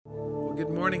Good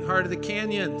morning, Heart of the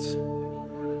Canyons. You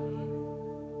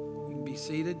can be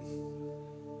seated.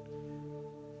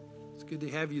 It's good to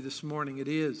have you this morning. It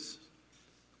is.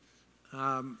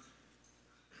 How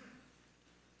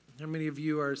many of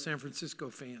you are San Francisco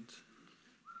fans?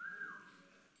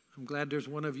 I'm glad there's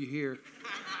one of you here.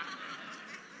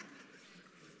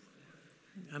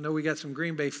 I know we got some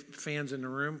Green Bay fans in the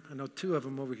room. I know two of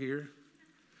them over here.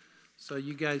 So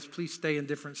you guys, please stay in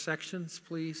different sections,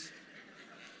 please.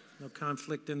 No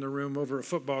conflict in the room over a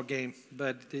football game,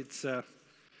 but it's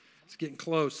getting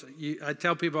close. I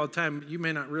tell people all the time, you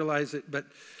may not realize it, but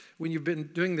when you've been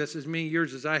doing this as many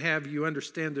years as I have, you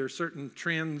understand there are certain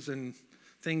trends and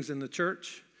things in the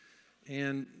church,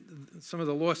 and some of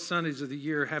the lost Sundays of the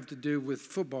year have to do with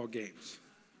football games.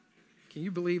 Can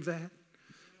you believe that?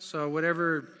 So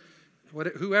whatever,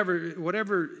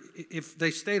 if they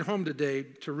stayed home today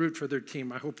to root for their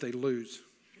team, I hope they lose.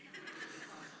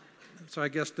 So I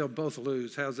guess they'll both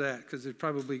lose. How's that? Because there's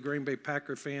probably Green Bay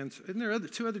Packer fans. Isn't there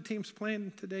two other teams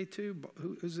playing today too?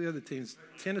 Who's the other teams?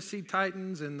 Tennessee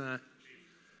Titans and the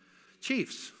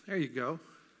Chiefs. There you go.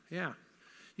 Yeah.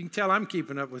 You can tell I'm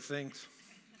keeping up with things.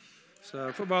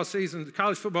 So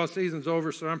college football season's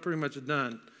over, so I'm pretty much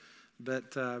done.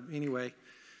 But anyway,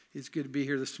 it's good to be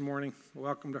here this morning.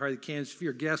 Welcome to Heart of the Canyons. If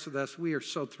you're a guest with us, we are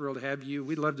so thrilled to have you.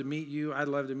 We'd love to meet you. I'd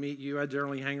love to meet you. I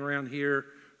generally hang around here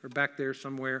or back there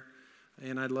somewhere.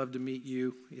 And I'd love to meet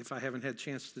you if I haven't had a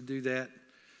chance to do that.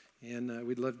 And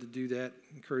we'd love to do that,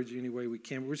 encourage you any way we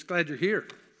can. We're just glad you're here.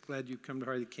 Glad you've come to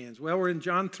Heart of the Canyons. Well, we're in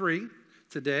John 3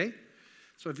 today.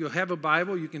 So if you'll have a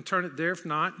Bible, you can turn it there. If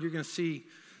not, you're going to see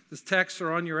these texts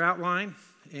are on your outline,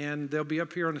 and they'll be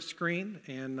up here on the screen.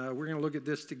 And we're going to look at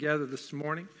this together this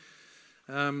morning.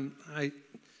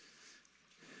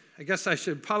 I guess I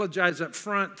should apologize up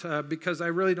front because I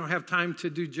really don't have time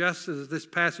to do justice to this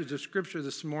passage of Scripture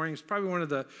this morning. It's probably one of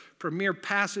the premier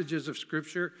passages of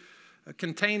Scripture.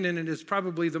 Contained in it is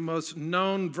probably the most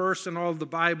known verse in all of the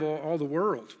Bible, all the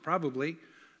world, probably.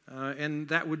 And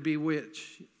that would be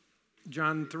which?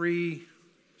 John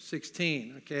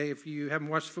 3:16. Okay, if you haven't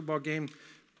watched a football game,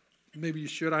 maybe you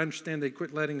should. I understand they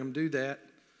quit letting them do that.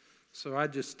 So I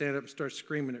just stand up and start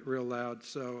screaming it real loud.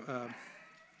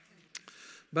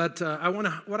 But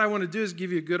what I want to do is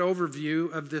give you a good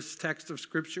overview of this text of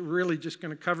Scripture. We're really just going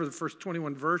to cover the first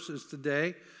 21 verses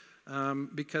today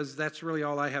because that's really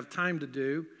all I have time to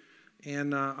do.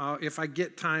 And if I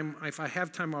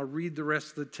have time, I'll read the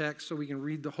rest of the text so we can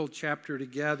read the whole chapter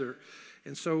together.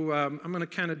 And so I'm going to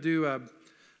kind of do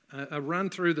a run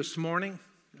through this morning,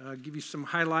 give you some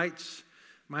highlights.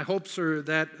 My hopes are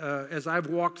that as I've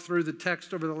walked through the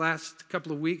text over the last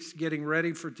couple of weeks, getting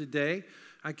ready for today,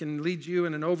 I can lead you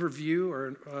in an overview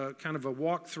or kind of a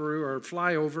walkthrough or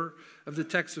flyover of the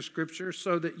text of Scripture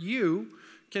so that you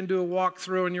can do a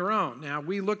walkthrough on your own. Now,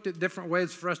 we looked at different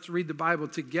ways for us to read the Bible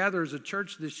together as a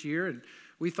church this year, and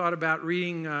we thought about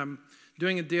doing a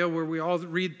deal where we all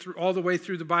read through all the way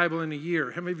through the Bible in a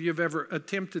year. How many of you have ever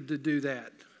attempted to do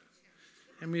that?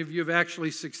 How many of you have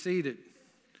actually succeeded?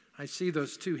 I see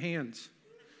those two hands.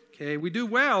 Okay, we do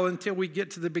well until we get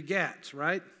to the begats,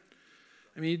 right?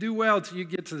 I mean, you do well until you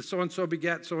get to the so-and-so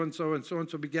begat so-and-so, and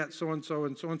so-and-so begat so-and-so,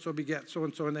 and so-and-so begat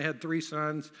so-and-so, and they had 3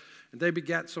 sons, and they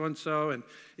begat so-and-so. And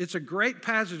it's a great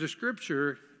passage of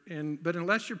Scripture, but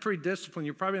unless you're pretty disciplined,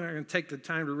 you're probably not going to take the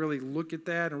time to really look at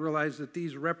that and realize that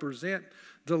these represent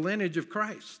the lineage of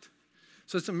Christ.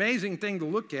 So it's an amazing thing to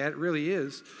look at, it really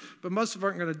is, but most of us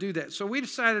aren't going to do that. So we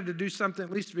decided to do something,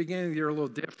 at least at the beginning of the year, a little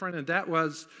different, and that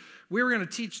was we were going to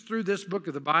teach through this book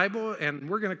of the Bible, and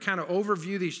we're going to kind of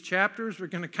overview these chapters. We're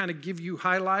going to kind of give you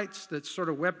highlights that sort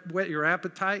of whet your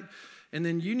appetite, and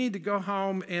then you need to go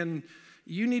home and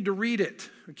you need to read it,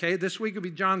 okay? This week will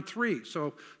be John 3.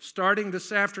 So starting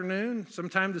this afternoon,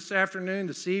 sometime this afternoon,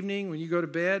 this evening, when you go to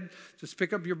bed, just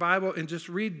pick up your Bible and just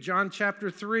read John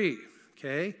chapter 3,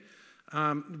 okay?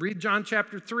 Read John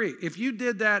chapter 3. If you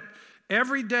did that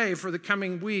every day for the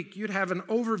coming week, you'd have an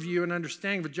overview and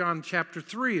understanding of John chapter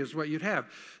 3 is what you'd have.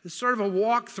 It's sort of a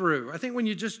walkthrough. I think when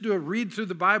you just do a read through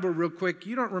the Bible real quick,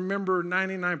 you don't remember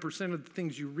 99% of the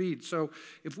things you read. So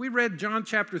if we read John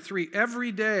chapter 3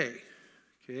 every day,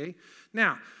 okay?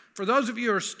 Now, for those of you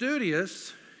who are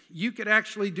studious, you could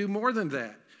actually do more than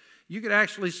that. You could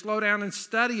actually slow down and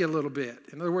study a little bit.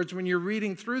 In other words, when you're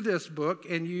reading through this book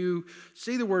and you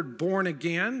see the word born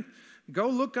again, go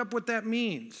look up what that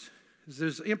means.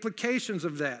 There's implications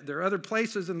of that. There are other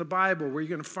places in the Bible where you're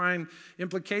going to find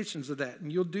implications of that.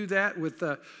 And you'll do that with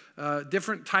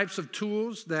different types of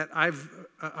tools that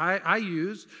I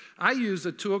use. I use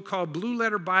a tool called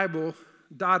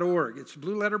blueletterbible.org. It's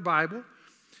Blue Letter Bible,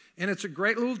 and it's a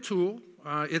great little tool.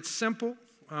 It's simple.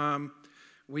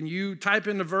 When you type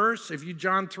in the verse, if you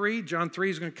John 3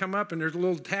 is going to come up, and there's a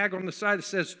little tag on the side that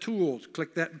says tools.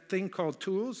 Click that thing called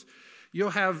tools.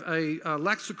 You'll have a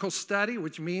lexical study,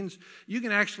 which means you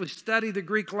can actually study the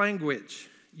Greek language.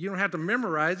 You don't have to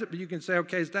memorize it, but you can say,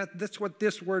 okay, that's what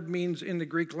this word means in the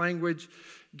Greek language.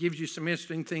 Gives you some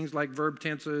interesting things like verb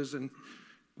tenses, and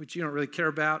which you don't really care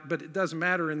about, but it doesn't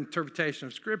matter in interpretation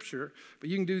of Scripture. But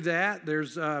you can do that.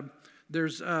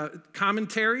 There's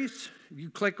commentaries. You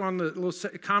click on the little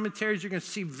commentaries, you're going to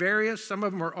see various. Some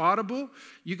of them are audible.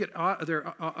 You get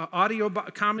they're audio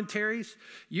commentaries.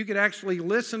 You could actually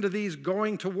listen to these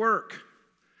going to work.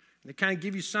 They kind of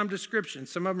give you some description.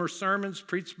 Some of them are sermons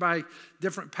preached by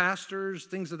different pastors,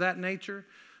 things of that nature.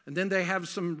 And then they have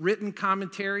some written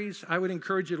commentaries. I would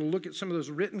encourage you to look at some of those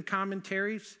written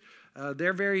commentaries.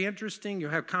 They're very interesting.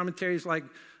 You'll have commentaries like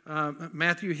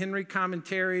Matthew Henry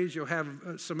commentaries. You'll have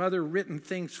some other written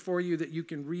things for you that you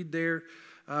can read there.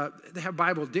 They have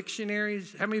Bible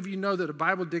dictionaries. How many of you know that a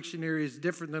Bible dictionary is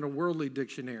different than a worldly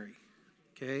dictionary?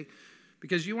 Okay?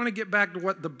 Because you want to get back to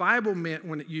what the Bible meant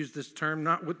when it used this term,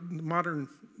 not what modern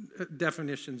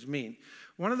definitions mean.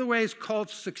 One of the ways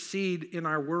cults succeed in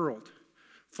our world,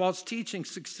 false teachings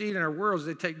succeed in our world, is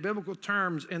they take biblical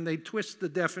terms and they twist the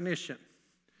definition.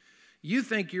 You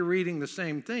think you're reading the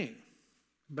same thing,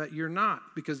 but you're not,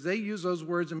 because they use those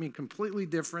words and mean completely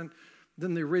different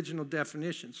than the original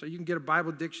definition. So you can get a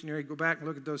Bible dictionary, go back and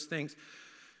look at those things.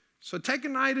 So take a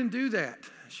night and do that.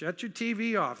 Shut your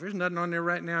TV off. There's nothing on there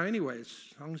right now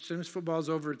anyways. As soon as football's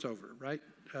over, it's over, right?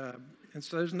 And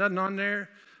so there's nothing on there.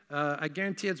 I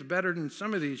guarantee it's better than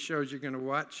some of these shows you're going to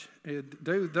watch.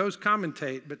 Those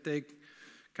commentate, but they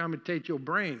commentate your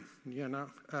brain, you know.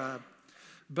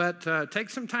 But take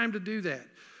some time to do that.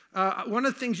 One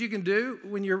of the things you can do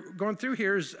when you're going through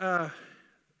here is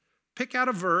pick out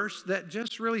a verse that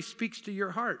just really speaks to your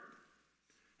heart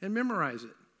and memorize it.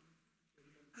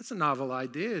 That's a novel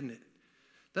idea, isn't it?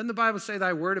 Doesn't the Bible say,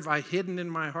 thy word have I hidden in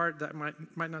my heart that I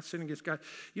might not sin against God?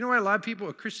 You know why a lot of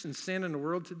people, Christians, sin in the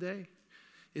world today?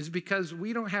 Is because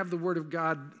we don't have the word of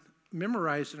God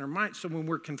memorized in our mind. So when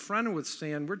we're confronted with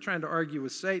sin, we're trying to argue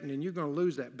with Satan, and you're going to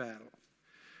lose that battle.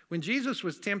 When Jesus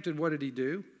was tempted, what did he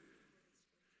do?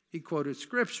 He quoted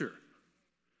Scripture.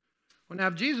 Well, now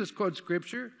if Jesus quotes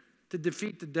Scripture to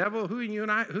defeat the devil, who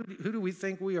do we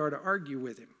think we are to argue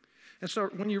with him? And so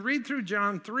when you read through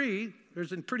John 3,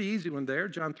 there's a pretty easy one there,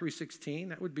 John 3:16.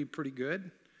 That would be pretty good.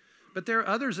 But there are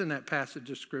others in that passage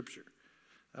of Scripture.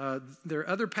 There are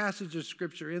other passages of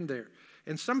Scripture in there.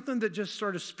 And something that just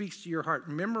sort of speaks to your heart.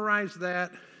 Memorize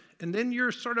that. And then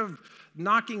you're sort of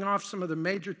knocking off some of the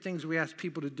major things we ask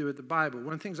people to do at the Bible.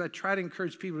 One of the things I try to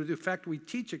encourage people to do, in fact, we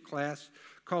teach a class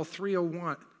called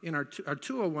 301. In our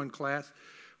 201 class,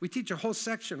 we teach a whole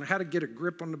section on how to get a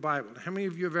grip on the Bible. How many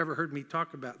of you have ever heard me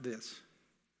talk about this?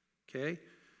 Okay.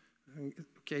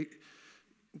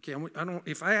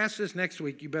 If I ask this next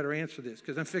week, you better answer this,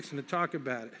 because I'm fixing to talk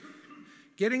about it.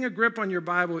 Getting a grip on your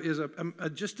Bible is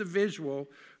just a visual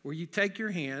where you take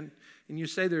your hand and you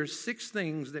say there's 6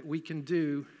 things that we can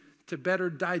do to better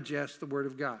digest the Word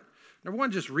of God. Number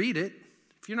one, just read it.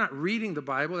 If you're not reading the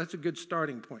Bible, that's a good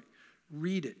starting point.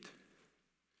 Read it.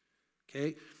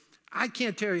 Okay? I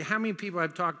can't tell you how many people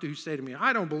I've talked to who say to me,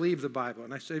 I don't believe the Bible.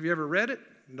 And I say, have you ever read it?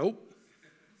 Nope.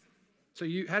 So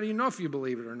how do you know if you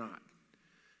believe it or not?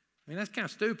 I mean, that's kind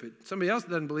of stupid. Somebody else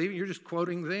doesn't believe it, you're just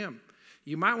quoting them.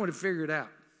 You might want to figure it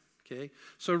out. Okay?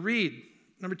 So read.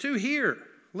 Number 2, hear.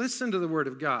 Listen to the Word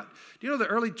of God. Do you know the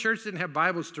early church didn't have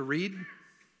Bibles to read?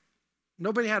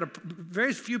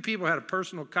 Very few people had a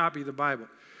personal copy of the Bible.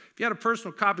 If you had a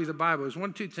personal copy of the Bible, there's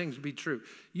one of 2 things to be true.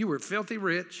 You were filthy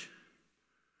rich,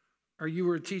 or you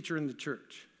were a teacher in the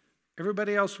church.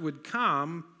 Everybody else would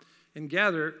come and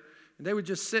gather, and they would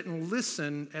just sit and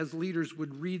listen as leaders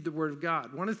would read the Word of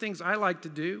God. One of the things I like to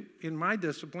do in my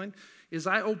discipline is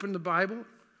I open the Bible,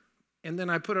 and then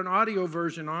I put an audio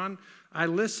version on. I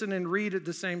listen and read at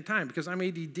the same time because I'm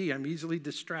ADD. I'm easily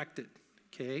distracted,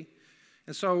 okay?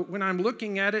 And so when I'm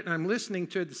looking at it and I'm listening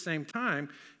to it at the same time,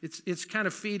 it's kind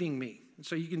of feeding me. And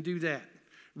so you can do that.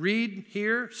 Read,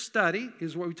 hear, study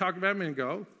is what we talked about a minute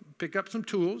ago. Pick up some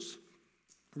tools.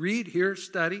 Read, hear,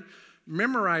 study.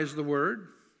 Memorize the Word.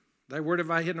 Thy word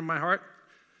have I hidden in my heart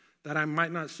that I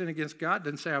might not sin against God.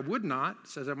 Doesn't say I would not. It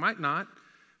says I might not.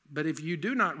 But if you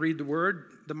do not read the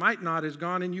Word, the might not is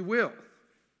gone and you will.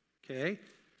 Okay?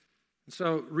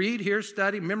 So read, hear,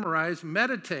 study, memorize,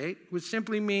 meditate, which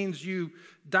simply means you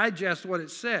digest what it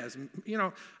says. You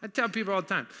know, I tell people all the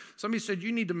time, somebody said,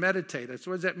 you need to meditate. I said,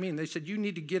 what does that mean? They said, you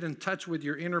need to get in touch with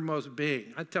your innermost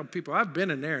being. I tell people, I've been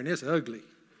in there and it's ugly.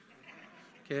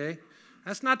 Okay?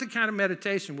 That's not the kind of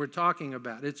meditation we're talking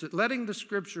about. It's letting the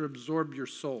Scripture absorb your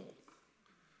soul.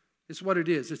 It's what it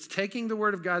is. It's taking the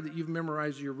Word of God that you've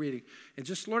memorized, you're reading, and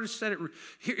just, Lord has said it.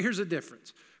 Here's the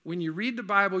difference. When you read the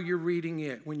Bible, you're reading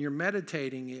it. When you're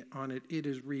meditating on it, it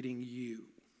is reading you.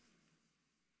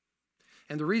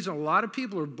 And the reason a lot of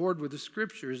people are bored with the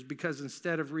Scripture is because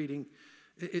instead of letting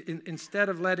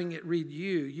it read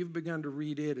you, you've begun to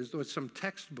read it as though it's some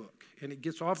textbook. And it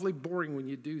gets awfully boring when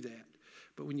you do that.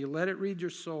 But when you let it read your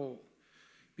soul,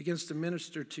 it begins to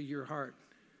minister to your heart.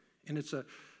 And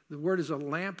the Word is a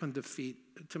lamp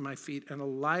to my feet and a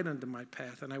light unto my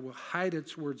path. And I will hide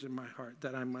its words in my heart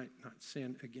that I might not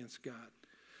sin against God.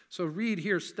 So read,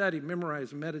 hear, study,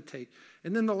 memorize, meditate.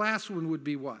 And then the last one would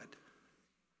be what?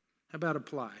 How about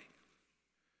apply?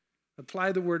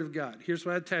 Apply the Word of God. Here's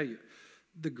what I tell you.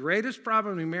 The greatest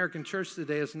problem in the American church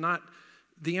today is not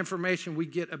the information we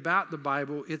get about the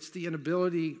Bible. It's the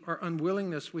inability or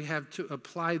unwillingness we have to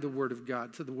apply the Word of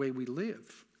God to the way we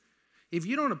live. If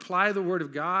you don't apply the Word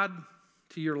of God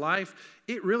to your life,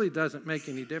 it really doesn't make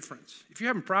any difference. If you're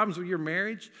having problems with your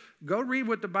marriage, go read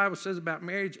what the Bible says about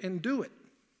marriage and do it.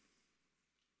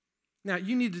 Now,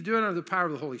 you need to do it under the power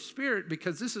of the Holy Spirit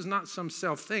because this is not some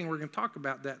self thing. We're going to talk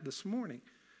about that this morning.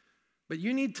 But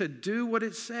you need to do what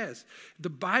it says. The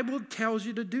Bible tells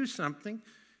you to do something,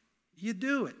 you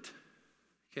do it.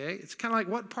 Okay? It's kind of like,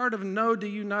 what part of no do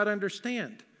you not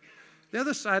understand? The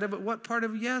other side of it, what part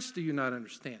of yes do you not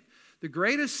understand? The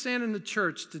greatest sin in the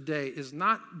church today is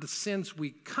not the sins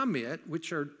we commit,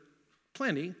 which are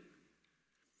plenty.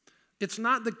 It's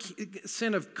not the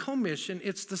sin of commission,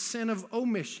 it's the sin of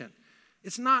omission.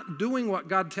 It's not doing what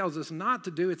God tells us not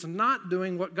to do. It's not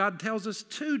doing what God tells us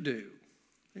to do.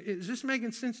 Is this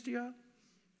making sense to y'all?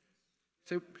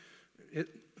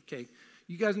 Okay.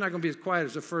 You guys are not going to be as quiet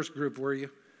as the first group, were you?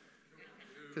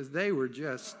 Because they were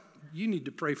just, you need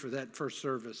to pray for that first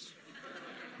service.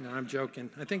 No, I'm joking.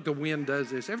 I think the wind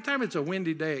does this. Every time it's a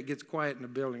windy day, it gets quiet in the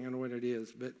building. I don't know what it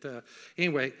is. But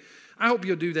anyway, I hope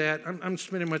you'll do that. I'm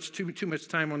spending too much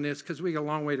time on this because we got a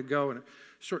long way to go and a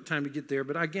short time to get there.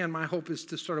 But again, my hope is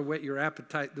to sort of whet your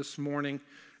appetite this morning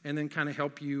and then kind of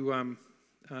help you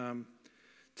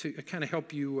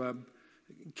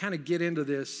kind of get into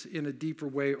this in a deeper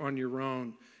way on your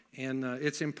own. And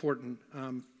it's important.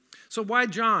 So why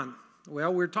John?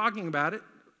 Well, we're talking about it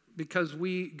because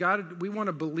we want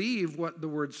to believe what the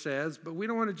Word says, but we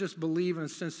don't want to just believe in the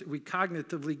sense that we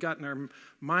cognitively gotten our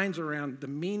minds around the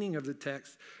meaning of the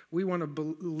text. We want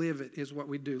to live it is what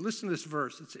we do. Listen to this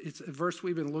verse. It's a verse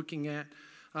we've been looking at.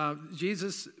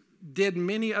 Jesus did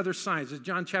many other signs. In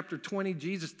John chapter 20,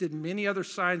 Jesus did many other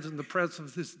signs in the presence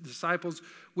of his disciples,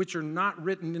 which are not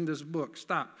written in this book.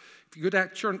 Stop. If you go to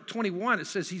Acts 21, it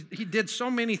says he did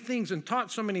so many things and taught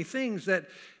so many things that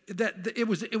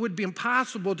it would be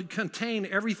impossible to contain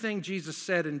everything Jesus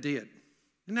said and did.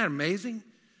 Isn't that amazing?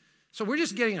 So we're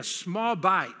just getting a small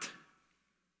bite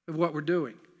of what we're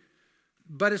doing.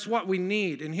 But it's what we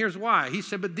need. And here's why. He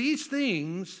said, but these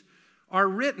things are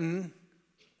written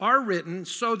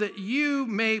so that you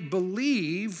may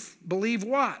believe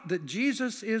what? That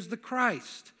Jesus is the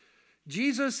Christ.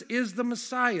 Jesus is the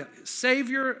Messiah,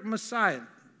 Savior, Messiah.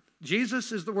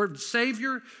 Jesus is the word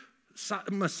Savior,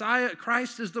 Messiah.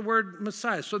 Christ is the word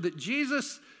Messiah. So that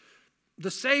Jesus,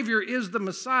 the Savior, is the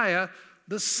Messiah,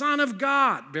 the Son of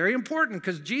God. Very important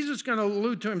because Jesus is going to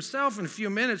allude to himself in a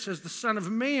few minutes as the Son of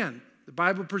Man. The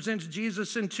Bible presents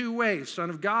Jesus in two ways,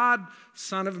 Son of God,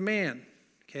 Son of Man.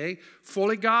 Okay,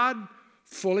 fully God,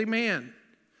 fully man.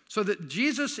 So that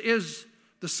Jesus is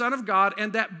the Son of God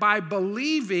and that by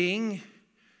believing,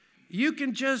 you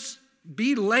can just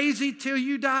be lazy till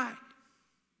you die.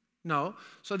 No,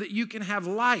 so that you can have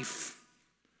life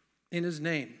in his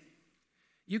name.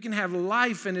 You can have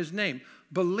life in his name.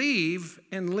 Believe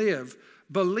and live.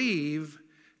 Believe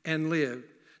and live.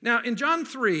 Now, in John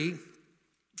 3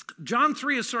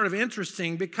 is sort of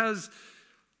interesting because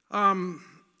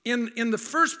in the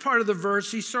first part of the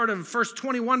verse, first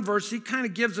 21 verse, he kind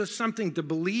of gives us something to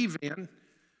believe in.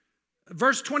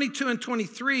 Verse 22 and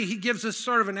 23, he gives us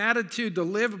sort of an attitude to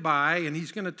live by, and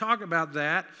he's going to talk about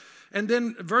that. And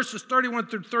then verses 31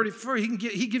 through 34,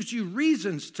 he gives you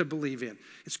reasons to believe in.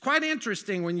 It's quite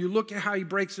interesting when you look at how he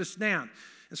breaks this down.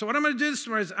 And so what I'm going to do this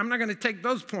morning is I'm not going to take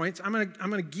those points. I'm going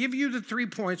to give you the 3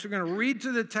 points. We're going to read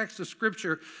to the text of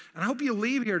Scripture. And I hope you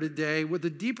leave here today with a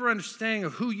deeper understanding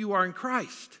of who you are in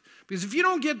Christ. Because if you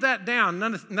don't get that down,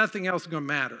 nothing else is going to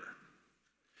matter.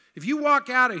 If you walk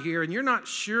out of here and you're not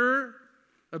sure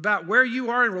about where you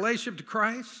are in relationship to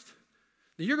Christ,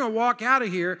 then you're going to walk out of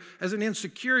here as an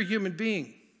insecure human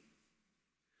being.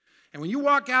 And when you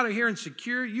walk out of here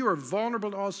insecure, you are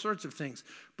vulnerable to all sorts of things.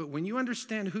 But when you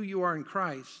understand who you are in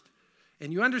Christ,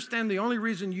 and you understand the only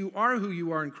reason you are who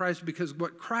you are in Christ because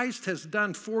what Christ has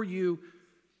done for you,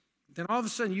 then all of a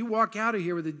sudden you walk out of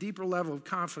here with a deeper level of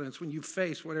confidence when you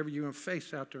face whatever you're going to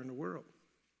face out there in the world,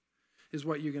 is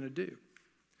what you're going to do.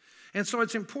 And so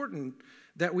it's important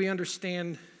that we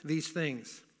understand these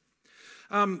things.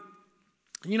 You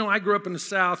know, I grew up in the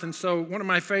South, and so one of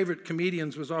my favorite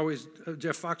comedians was always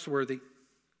Jeff Foxworthy.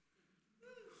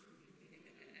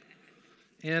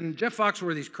 And Jeff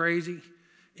Foxworthy's crazy.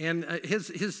 And his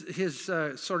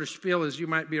sort of spiel is, you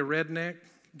might be a redneck.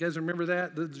 You guys remember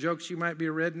that? The jokes, you might be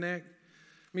a redneck?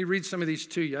 Let me read some of these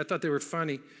to you. I thought they were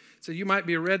funny. So you might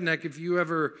be a redneck if you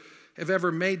have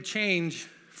ever made change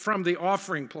from the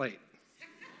offering plate.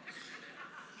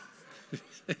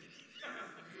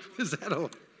 Is that a...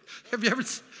 Have you ever...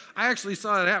 I actually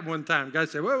saw that happen one time. The guy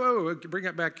said, whoa, bring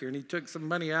that back here. And he took some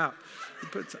money out.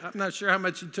 I'm not sure how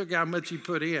much he took out, how much he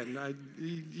put in.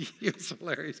 It's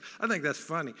hilarious. I think that's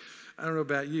funny. I don't know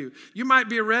about you. You might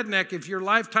be a redneck if your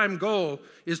lifetime goal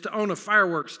is to own a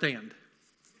fireworks stand.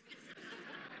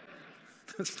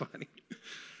 That's funny.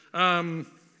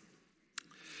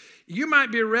 You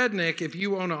might be a redneck if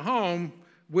you own a home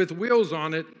with wheels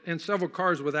on it and several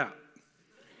cars without.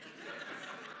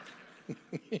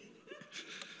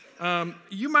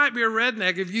 You might be a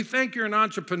redneck if you think you're an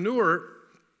entrepreneur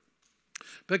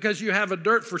because you have a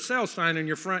dirt for sale sign in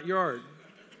your front yard.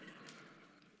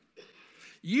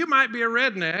 You might be a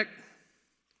redneck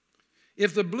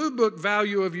if the Blue Book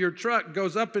value of your truck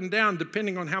goes up and down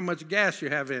depending on how much gas you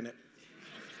have in it.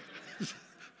 This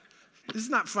is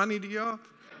not funny to y'all.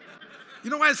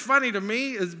 You know why it's funny to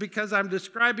me is because I'm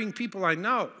describing people I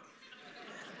know.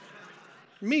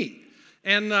 Me.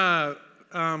 And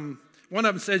one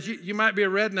of them says, you might be a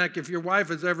redneck if your wife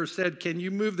has ever said, can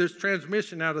you move this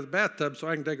transmission out of the bathtub so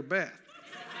I can take a bath?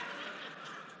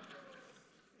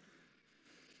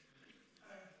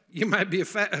 You might be a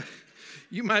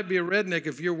redneck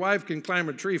if your wife can climb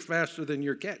a tree faster than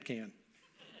your cat can.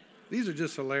 These are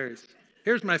just hilarious.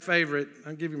 Here's my favorite.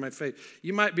 I'll give you my favorite.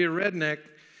 You might be a redneck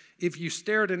if you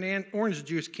stare at an orange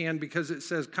juice can because it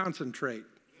says concentrate.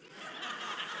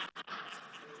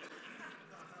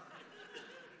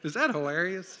 Is that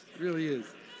hilarious? It really is.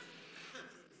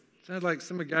 Sounds like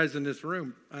some of the guys in this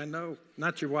room. I know,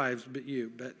 not your wives, but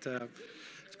you. But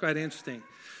it's quite interesting.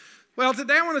 Well,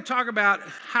 today I want to talk about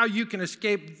how you can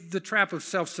escape the trap of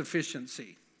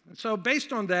self-sufficiency. And so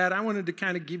based on that, I wanted to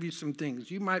kind of give you some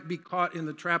things. You might be caught in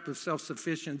the trap of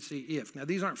self-sufficiency if. Now,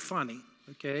 these aren't funny,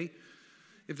 okay?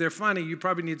 If they're funny, you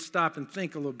probably need to stop and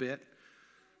think a little bit.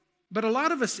 But a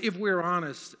lot of us, if we're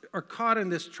honest, are caught in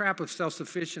this trap of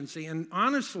self-sufficiency. And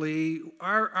honestly,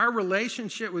 our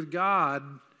relationship with God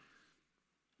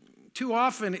too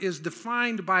often is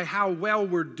defined by how well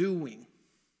we're doing.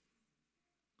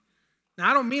 Now,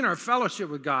 I don't mean our fellowship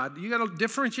with God. You got to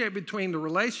differentiate between the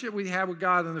relationship we have with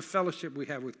God and the fellowship we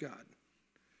have with God.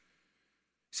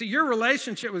 See, your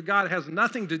relationship with God has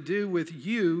nothing to do with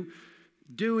you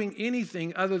doing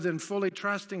anything other than fully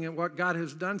trusting in what God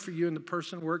has done for you in the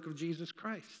person and work of Jesus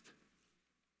Christ.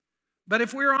 But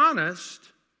if we're honest,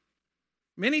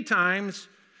 many times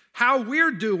how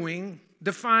we're doing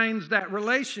defines that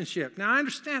relationship. Now, I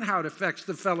understand how it affects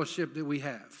the fellowship that we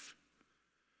have.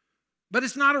 But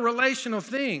it's not a relational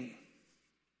thing.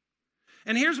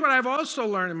 And here's what I've also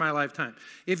learned in my lifetime.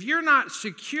 If you're not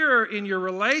secure in your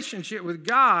relationship with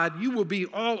God, you will be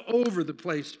all over the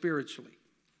place spiritually.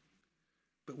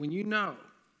 But when you know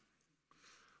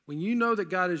that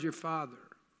God is your Father,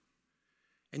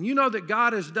 and you know that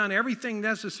God has done everything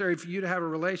necessary for you to have a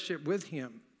relationship with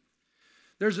Him,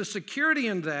 there's a security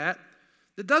in that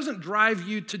doesn't drive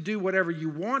you to do whatever you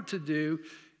want to do.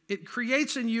 It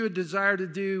creates in you a desire to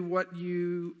do what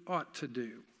you ought to do.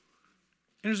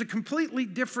 And there's a completely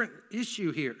different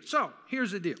issue here. So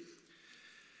here's the deal.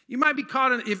 You might be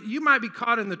caught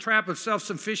in the trap of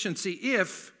self-sufficiency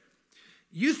if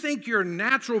you think your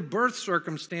natural birth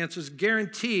circumstances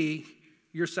guarantee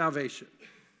your salvation.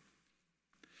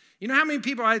 You know how many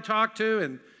people I talk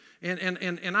to,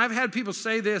 and I've had people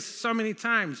say this so many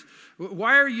times.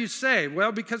 Why are you saved?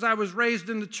 Well, because I was raised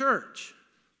in the church.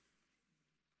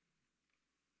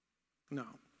 No.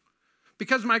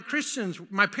 Because my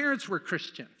parents were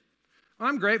Christian. Well,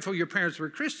 I'm grateful your parents were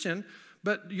Christian,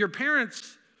 but your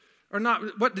parents are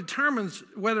not what determines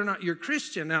whether or not you're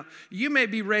Christian. Now, you may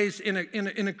be raised in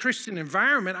a Christian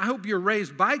environment. I hope you're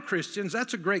raised by Christians.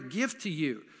 That's a great gift to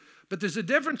you. But there's a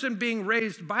difference in being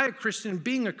raised by a Christian and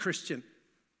being a Christian.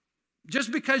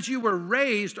 Just because you were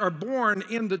raised or born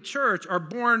in the church or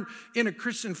born in a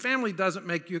Christian family doesn't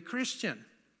make you a Christian.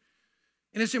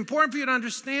 And it's important for you to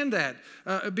understand that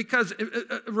because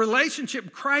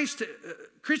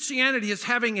Christianity is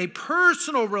having a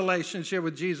personal relationship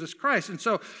with Jesus Christ. And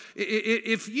so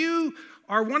if you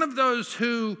are one of those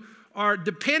who are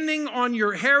depending on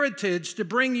your heritage to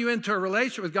bring you into a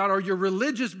relationship with God, or your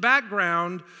religious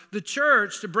background, the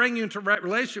church, to bring you into a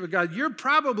relationship with God, you're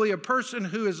probably a person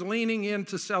who is leaning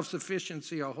into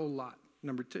self-sufficiency a whole lot,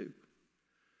 number two.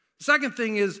 The second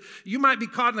thing is you might be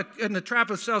caught in the trap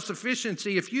of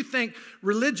self-sufficiency if you think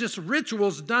religious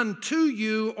rituals done to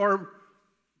you or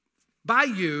by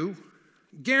you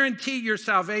guarantee your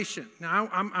salvation. Now,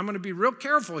 I'm going to be real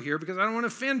careful here because I don't want to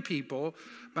offend people,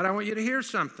 but I want you to hear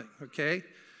something, okay?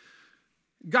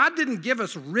 God didn't give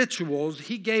us rituals.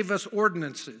 He gave us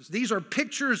ordinances. These are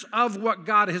pictures of what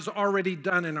God has already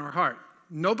done in our heart.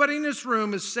 Nobody in this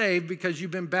room is saved because you've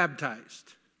been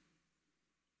baptized.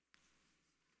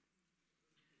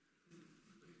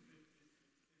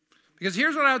 Because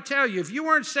here's what I'll tell you. If you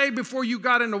weren't saved before you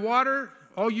got in the water,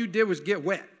 all you did was get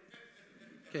wet,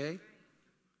 okay?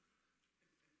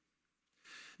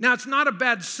 Now, it's not a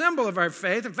bad symbol of our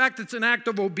faith. In fact, it's an act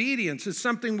of obedience. It's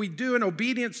something we do in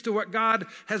obedience to what God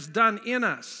has done in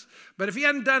us. But if he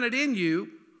hadn't done it in you,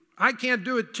 I can't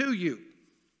do it to you.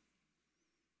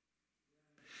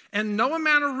 And no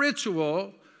amount of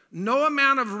ritual, no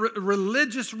amount of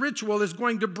religious ritual is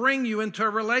going to bring you into a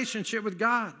relationship with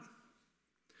God.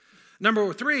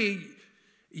 Number three,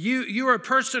 you are a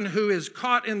person who is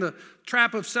caught in the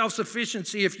trap of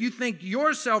self-sufficiency if you think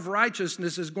your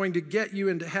self-righteousness is going to get you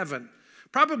into heaven.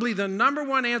 Probably the number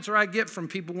one answer I get from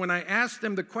people when I ask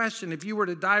them the question, if you were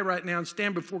to die right now and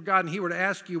stand before God and he were to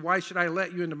ask you, why should I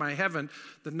let you into my heaven?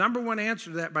 The number one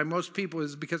answer to that by most people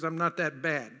is because I'm not that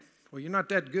bad. Well, you're not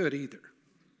that good either.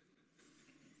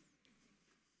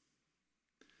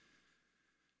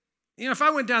 You know, if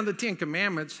I went down the Ten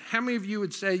Commandments, how many of you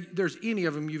would say there's any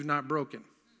of them you've not broken?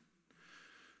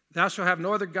 Thou shalt have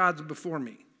no other gods before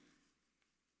me.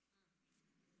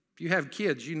 If you have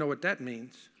kids, you know what that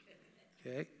means,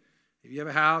 okay? If you have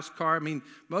a house, car, I mean,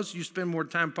 most of you spend more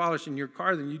time polishing your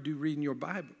car than you do reading your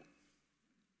Bible.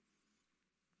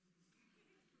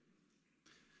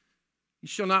 You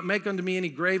shall not make unto me any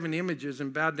graven images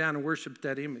and bow down and worship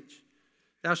that image.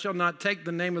 Thou shalt not take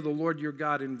the name of the Lord your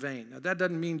God in vain. Now, that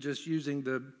doesn't mean just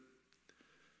it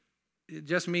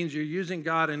just means you're using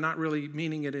God and not really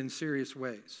meaning it in serious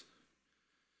ways.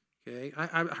 Okay?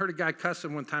 I heard a guy cuss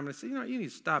him one time, and I said, you need to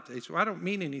stop that. He said, well, I don't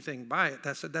mean anything by it.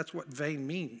 I said, that's what vain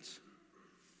means.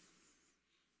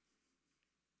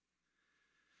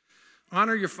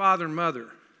 Honor your father and mother.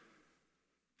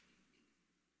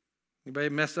 Anybody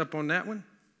mess up on that one?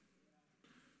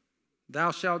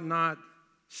 Thou shalt not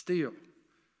steal.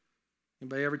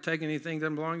 Anybody ever take anything that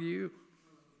doesn't belong to you?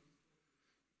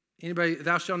 Anybody,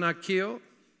 thou shalt not kill?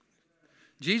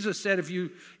 Jesus said if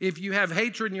you have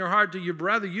hatred in your heart to your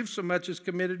brother, you've so much as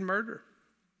committed murder.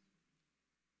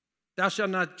 Thou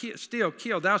shalt not steal,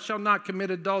 kill. Thou shalt not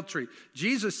commit adultery.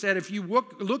 Jesus said if you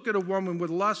look at a woman with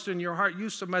lust in your heart, you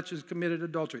so much as committed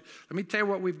adultery. Let me tell you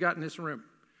what we've got in this room.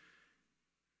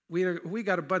 We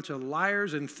got a bunch of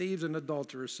liars and thieves and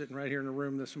adulterers sitting right here in the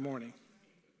room this morning.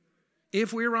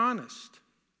 If we're honest.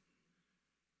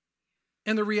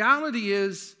 And the reality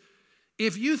is,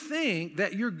 if you think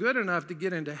that you're good enough to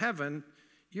get into heaven,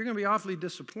 you're going to be awfully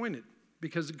disappointed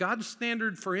because God's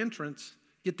standard for entrance,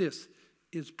 get this,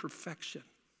 is perfection.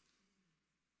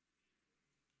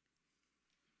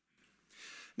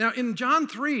 Now, in John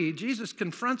 3, Jesus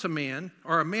confronts a man,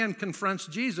 or a man confronts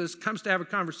Jesus, comes to have a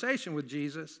conversation with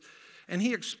Jesus, and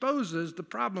he exposes the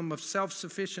problem of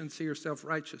self-sufficiency or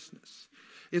self-righteousness,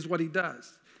 is what he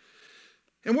does.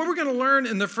 And what we're going to learn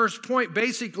in the first point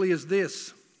basically is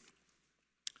this.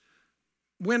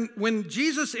 When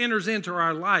Jesus enters into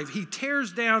our life, he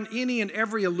tears down any and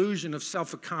every illusion of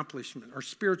self-accomplishment or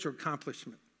spiritual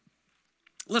accomplishment.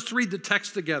 Let's read the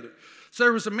text together. So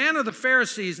there was a man of the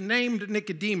Pharisees named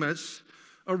Nicodemus,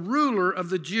 a ruler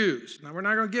of the Jews. Now, we're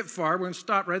not going to get far. We're going to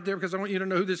stop right there because I want you to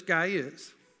know who this guy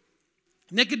is.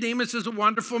 Nicodemus is a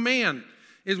wonderful man,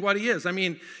 is what he is. I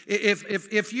mean,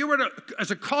 if you were to,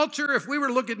 as a culture, if we were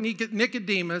to look at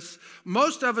Nicodemus,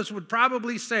 most of us would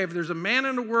probably say, if there's a man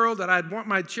in the world that I'd want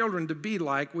my children to be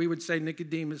like, we would say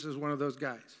Nicodemus is one of those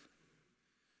guys.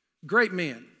 Great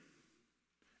man.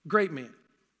 Great man.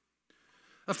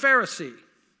 A Pharisee,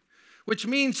 which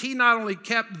means he not only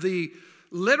kept the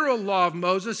literal law of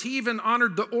Moses, he even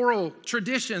honored the oral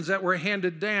traditions that were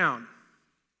handed down.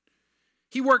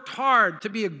 He worked hard to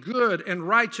be a good and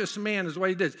righteous man is what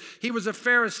he did. He was a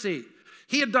Pharisee.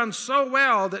 He had done so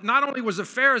well that not only was a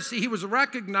Pharisee, he was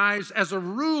recognized as a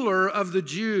ruler of the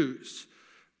Jews.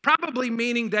 probably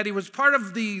meaning that he was part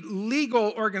of the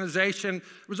legal organization.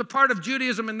 It was a part of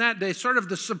Judaism in that day, sort of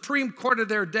the Supreme Court of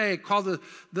their day, called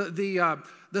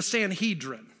the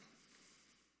Sanhedrin.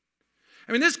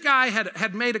 I mean, this guy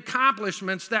had made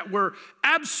accomplishments that were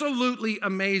absolutely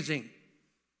amazing.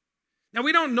 Now,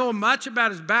 we don't know much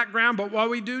about his background, but what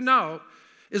we do know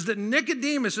is that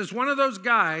Nicodemus is one of those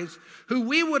guys who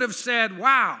we would have said,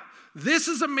 wow, this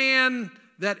is a man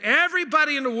that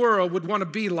everybody in the world would want to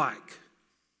be like.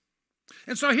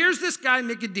 And so here's this guy,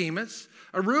 Nicodemus,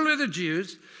 a ruler of the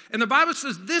Jews, and the Bible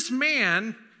says this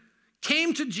man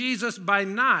came to Jesus by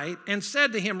night and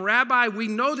said to him, Rabbi, we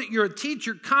know that you're a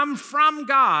teacher come from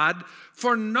God,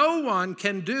 for no one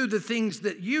can do the things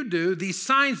that you do, these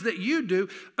signs that you do,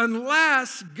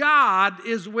 unless God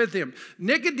is with him.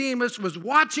 Nicodemus was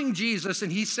watching Jesus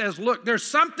and he says, look, there's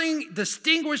something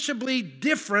distinguishably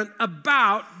different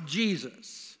about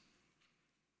Jesus.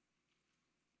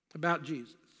 About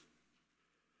Jesus.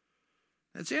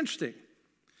 That's interesting.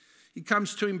 He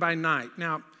comes to him by night.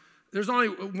 Now, there's only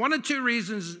one or two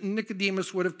reasons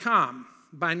Nicodemus would have come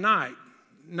by night.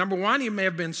 Number one, he may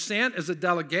have been sent as a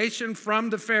delegation from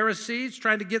the Pharisees,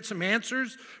 trying to get some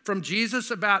answers from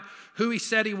Jesus about who he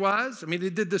said he was. I mean, they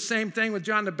did the same thing with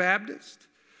John the Baptist.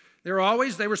 They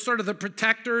were sort of the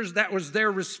protectors. That was their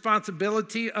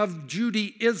responsibility of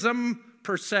Judaism,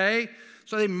 per se.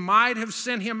 So they might have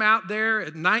sent him out there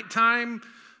at nighttime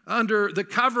under the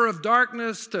cover of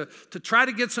darkness to try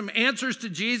to get some answers to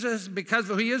Jesus because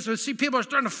of who he is. So see, people are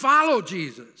starting to follow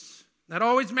Jesus. That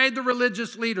always made the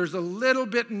religious leaders a little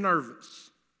bit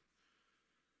nervous.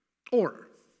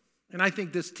 And I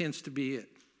think this tends to be it.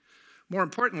 More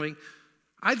importantly,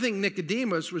 I think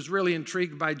Nicodemus was really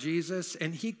intrigued by Jesus,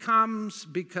 and he comes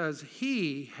because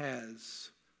he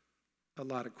has a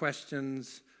lot of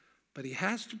questions, but he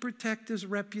has to protect his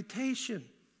reputation.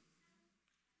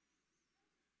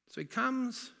 So he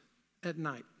comes at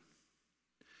night.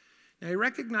 Now he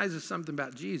recognizes something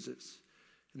about Jesus,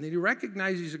 and then he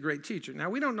recognizes he's a great teacher. Now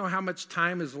we don't know how much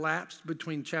time has lapsed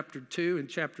between chapter 2 and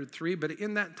chapter 3, but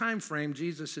in that time frame,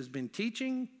 Jesus has been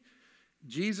teaching.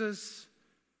 Jesus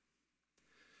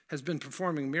has been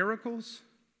performing miracles,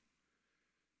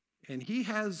 and he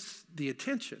has the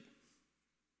attention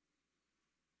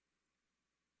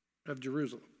of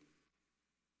Jerusalem.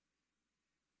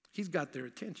 He's got their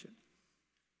attention.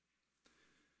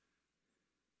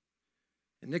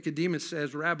 And Nicodemus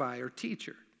says, Rabbi, or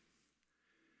teacher,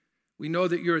 we know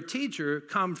that you're a teacher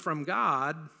come from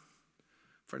God,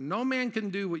 for no man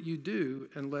can do what you do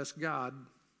unless God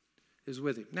is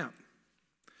with him. Now,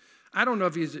 I don't know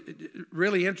if he's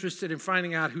really interested in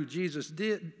finding out who Jesus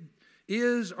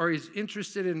is, or he's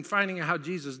interested in finding out how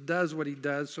Jesus does what he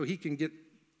does so he can get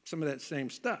some of that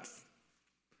same stuff.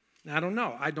 Now, I don't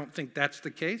know. I don't think that's the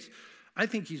case. I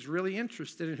think he's really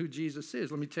interested in who Jesus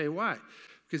is. Let me tell you why.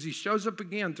 Because he shows up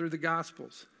again through the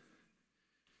Gospels.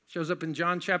 Shows up in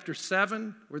John chapter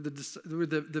 7, where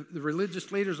the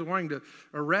religious leaders are wanting to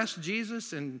arrest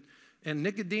Jesus, and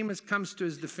Nicodemus comes to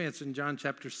his defense in John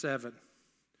chapter 7.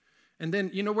 And then,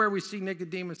 you know where we see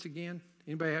Nicodemus again?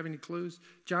 Anybody have any clues?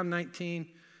 John 19.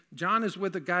 John is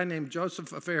with a guy named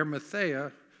Joseph of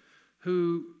Arimathea,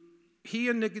 who he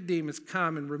and Nicodemus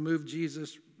come and remove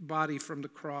Jesus' body from the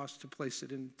cross to place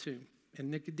it in the tomb.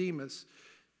 And Nicodemus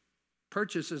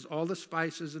purchases all the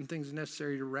spices and things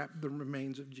necessary to wrap the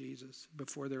remains of Jesus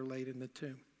before they're laid in the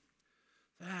tomb.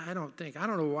 I don't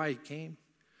know why he came.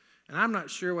 And I'm not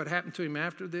sure what happened to him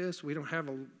after this. We don't have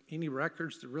any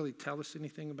records to really tell us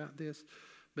anything about this.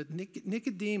 But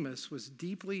Nicodemus was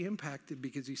deeply impacted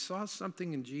because he saw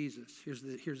something in Jesus. Here's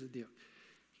the deal.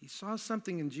 He saw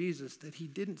something in Jesus that he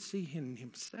didn't see in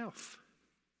himself.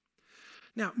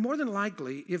 Now, more than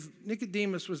likely, if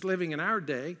Nicodemus was living in our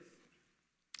day,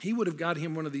 he would have got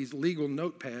him one of these legal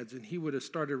notepads and he would have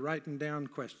started writing down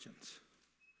questions.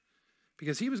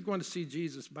 Because he was going to see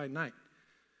Jesus by night.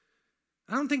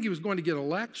 I don't think he was going to get a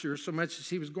lecture so much as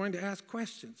he was going to ask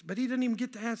questions. But he didn't even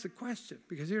get to ask a question,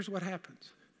 because here's what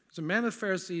happens. There's a man of the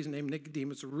Pharisees named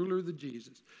Nicodemus, a ruler of the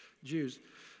Jews.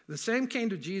 The same came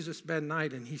to Jesus by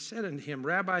night, and he said unto him,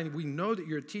 Rabbi, we know that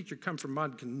you're a teacher come from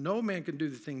God. No man can do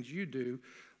the things you do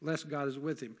unless God is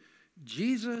with him.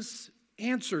 Jesus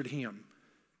answered him.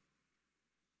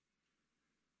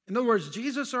 In other words,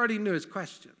 Jesus already knew his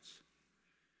questions.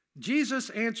 Jesus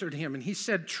answered him, and he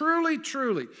said, truly,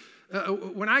 truly.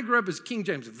 When I grew up as King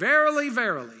James, verily,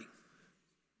 verily.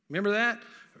 Remember that?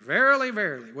 Verily,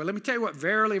 verily. Well, let me tell you what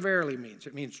verily, verily means.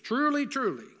 It means truly,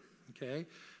 truly. Okay?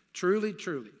 Truly,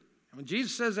 truly. And when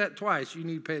Jesus says that twice, you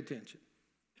need to pay attention.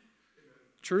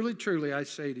 Truly, truly, I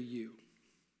say to you,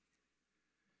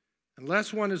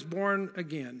 unless one is born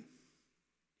again,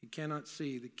 he cannot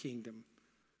see the kingdom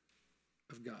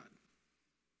of God.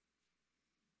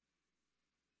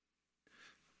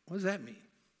 What does that mean?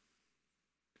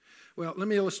 Well, let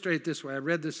me illustrate it this way. I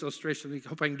read this illustration. I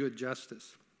hope I can do it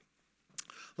justice.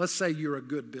 Let's say you're a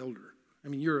good builder. I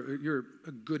mean, you're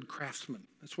a good craftsman.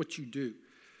 That's what you do.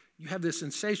 You have this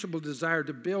insatiable desire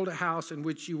to build a house in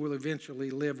which you will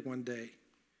eventually live one day.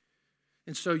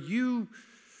 And so you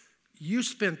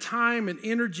spend time and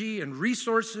energy and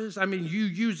resources. I mean, you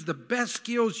use the best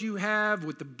skills you have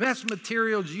with the best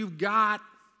materials you've got.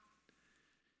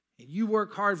 And you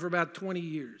work hard for about 20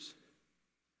 years.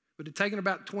 But it had taken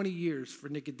about 20 years for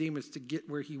Nicodemus to get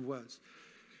where he was.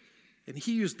 And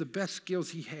he used the best skills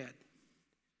he had.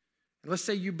 And let's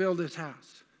say you build this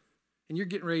house and you're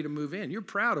getting ready to move in. You're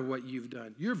proud of what you've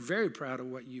done. You're very proud of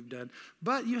what you've done.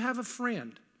 But you have a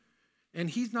friend. And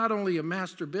he's not only a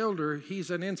master builder,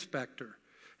 he's an inspector.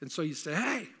 And so you say,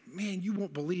 hey, man, you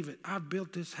won't believe it. I've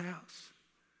built this house.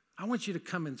 I want you to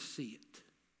come and see it.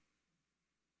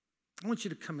 I want you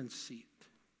to come and see it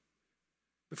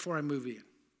before I move in.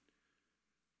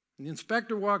 And the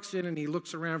inspector walks in and he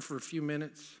looks around for a few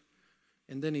minutes.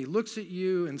 And then he looks at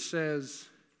you and says,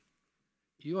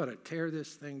 you ought to tear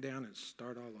this thing down and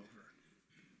start all over.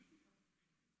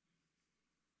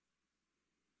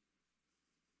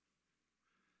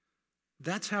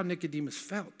 That's how Nicodemus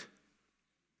felt.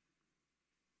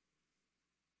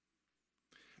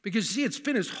 Because, see, it's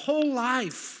been his whole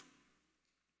life.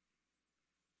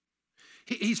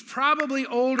 He's probably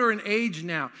older in age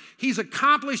now. He's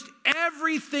accomplished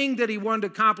everything that he wanted to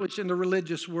accomplish in the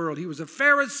religious world. He was a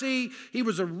Pharisee. He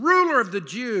was a ruler of the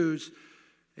Jews.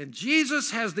 And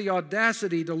Jesus has the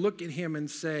audacity to look at him and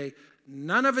say,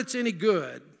 none of it's any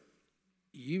good.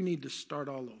 You need to start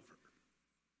all over.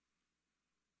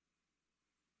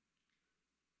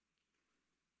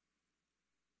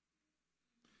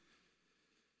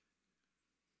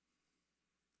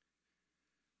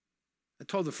 I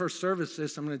told the first service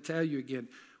this, I'm going to tell you again.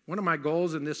 One of my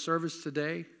goals in this service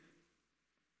today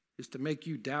is to make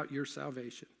you doubt your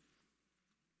salvation.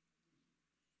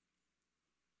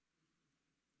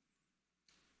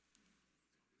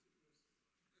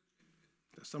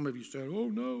 Some of you said, oh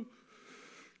no.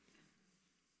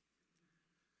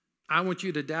 I want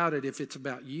you to doubt it if it's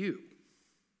about you.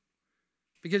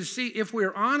 Because see, if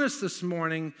we're honest this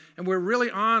morning, and we're really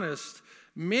honest,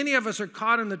 many of us are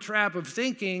caught in the trap of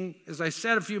thinking, as I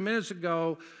said a few minutes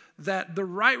ago, that the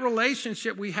right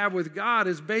relationship we have with God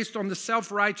is based on the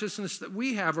self-righteousness that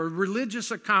we have, or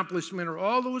religious accomplishment, or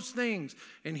all those things.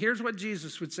 And here's what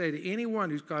Jesus would say to anyone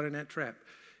who's caught in that trap.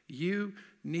 You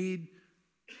need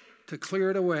to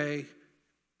clear it away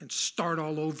and start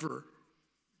all over.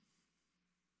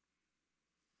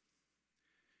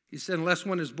 He said, unless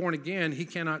one is born again, he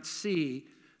cannot see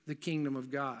the kingdom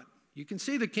of God. You can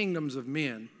see the kingdoms of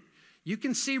men. You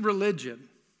can see religion,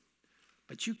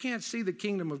 but you can't see the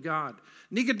kingdom of God.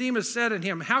 Nicodemus said to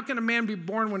him, how can a man be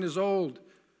born when he's old?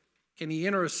 Can he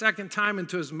enter a second time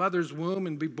into his mother's womb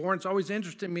and be born? It's always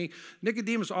interested me.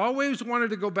 Nicodemus always wanted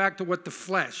to go back to what the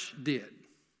flesh did.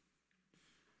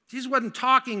 Jesus wasn't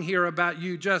talking here about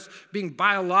you just being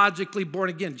biologically born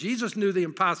again. Jesus knew the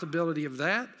impossibility of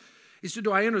that. He said,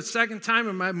 do I enter a second time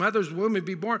in my mother's womb and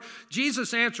be born?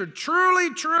 Jesus answered,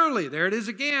 truly, truly, there it is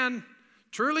again.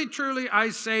 Truly, truly, I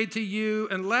say to you,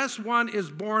 unless one is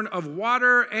born of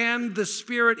water and the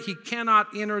Spirit, he cannot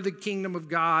enter the kingdom of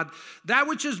God. That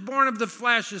which is born of the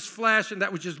flesh is flesh, and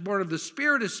that which is born of the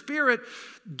Spirit is spirit.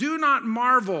 Do not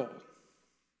marvel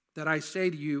that I say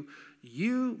to you,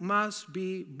 you must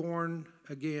be born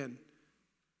again.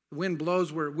 The wind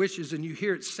blows where it wishes, and you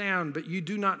hear its sound, but you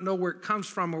do not know where it comes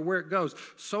from or where it goes.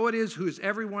 So it is who is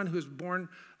everyone who is born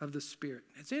of the Spirit.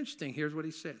 It's interesting. Here's what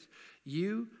he says.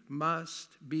 You must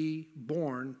be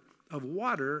born of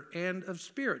water and of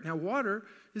Spirit. Now, water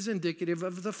is indicative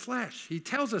of the flesh. He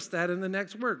tells us that in the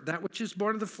next word. That which is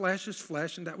born of the flesh is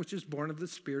flesh, and that which is born of the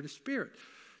Spirit is spirit.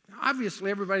 Now,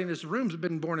 obviously, everybody in this room has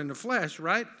been born in the flesh,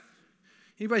 right?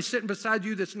 Anybody sitting beside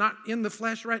you that's not in the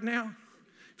flesh right now?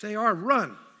 If they are,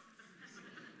 run.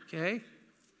 Okay?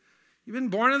 You've been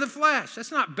born in the flesh.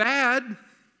 That's not bad.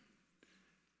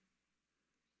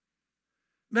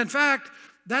 In fact,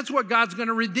 that's what God's going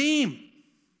to redeem.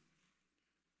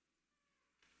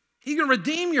 He's going to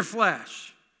redeem your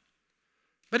flesh.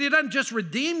 But he doesn't just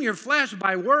redeem your flesh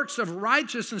by works of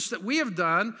righteousness that we have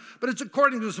done, but it's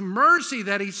according to his mercy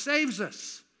that he saves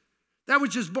us. That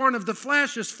which is born of the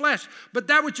flesh is flesh, but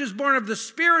that which is born of the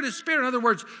Spirit is spirit. In other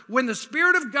words, when the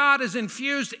Spirit of God is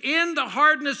infused in the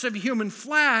hardness of human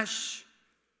flesh,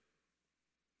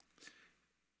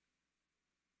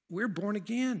 we're born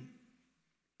again.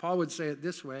 Paul would say it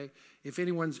this way: if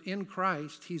anyone's in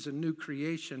Christ, he's a new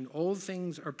creation. Old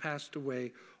things are passed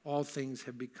away. All things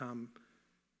have become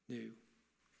new.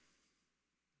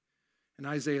 In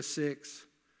Isaiah 6,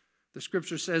 the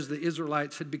scripture says the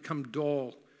Israelites had become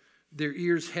dull, their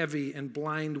ears heavy and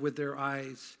blind with their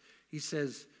eyes. He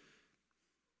says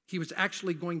he was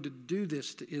actually going to do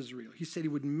this to Israel. He said he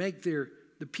would make the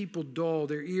people dull,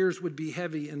 their ears would be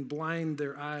heavy and blind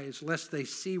their eyes, lest they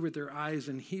see with their eyes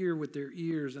and hear with their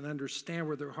ears and understand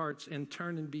with their hearts and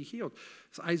turn and be healed.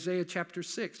 It's Isaiah chapter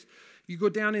 6. You go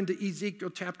down into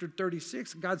Ezekiel chapter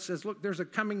 36, God says, look, there's a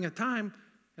coming a time.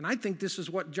 And I think this is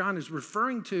what John is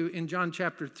referring to in John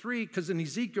chapter 3, because in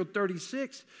Ezekiel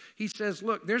 36, he says,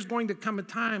 look, there's going to come a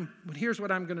time when here's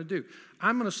what I'm going to do.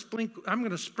 I'm going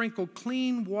to sprinkle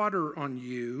clean water on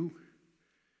you,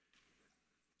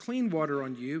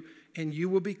 and you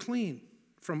will be clean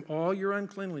from all your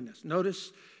uncleanliness.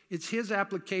 Notice it's his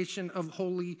application of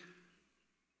holy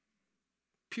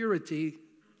purity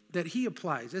that he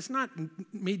applies. It's not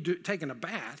me taking a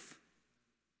bath.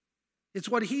 It's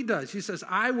what he does. He says,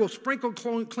 I will sprinkle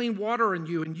clean water on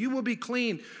you, and you will be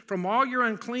clean from all your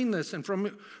uncleanness, and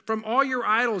from all your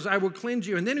idols I will cleanse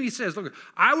you. And then he says, look,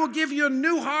 I will give you a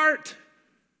new heart.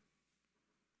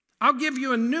 I'll give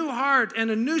you a new heart and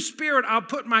a new spirit. I'll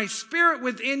put my spirit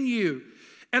within you,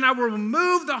 and I will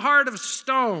remove the heart of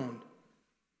stone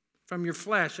from your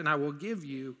flesh, and I will give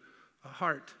you a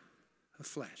heart of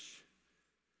flesh,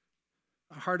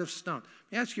 a heart of stone.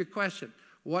 Let me ask you a question.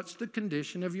 What's the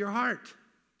condition of your heart?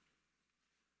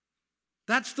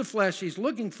 That's the flesh he's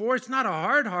looking for. It's not a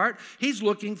hard heart. He's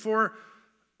looking for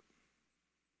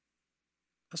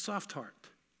a soft heart,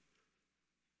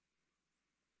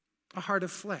 a heart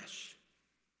of flesh.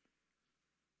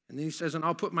 And then he says, and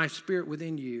I'll put my spirit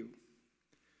within you.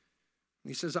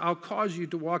 And he says, I'll cause you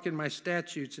to walk in my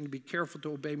statutes and to be careful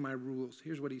to obey my rules.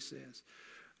 Here's what he says.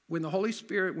 When the Holy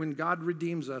Spirit, when God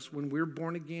redeems us, when we're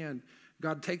born again,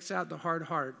 God takes out the hard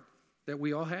heart that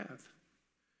we all have. And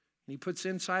he puts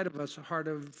inside of us a heart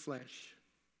of flesh.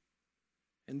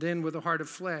 And then with a heart of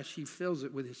flesh, he fills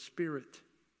it with his spirit.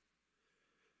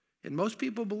 And most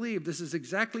people believe this is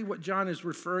exactly what John is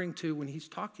referring to when he's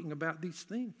talking about these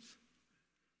things.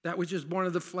 That which is born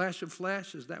of the flesh of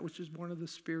flesh is that which is born of the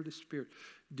spirit of spirit.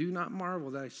 Do not marvel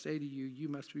that I say to you, you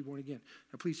must be born again.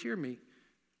 Now please hear me.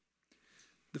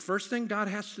 The first thing God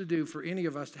has to do for any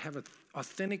of us to have an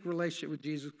authentic relationship with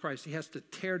Jesus Christ, he has to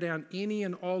tear down any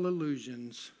and all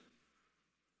illusions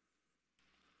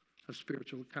of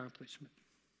spiritual accomplishment.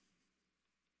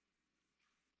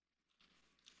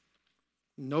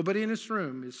 Nobody in this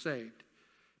room is saved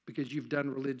because you've done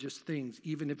religious things,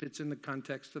 even if it's in the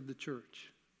context of the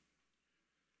church.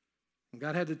 And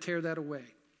God had to tear that away.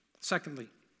 Secondly,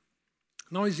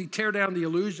 not only does he tear down the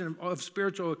illusion of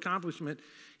spiritual accomplishment,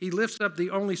 he lifts up the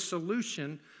only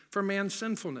solution for man's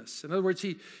sinfulness. In other words,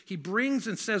 he brings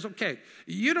and says, okay,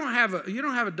 you don't have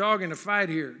a dog in the fight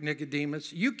here,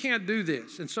 Nicodemus. You can't do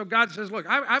this. And so God says, look,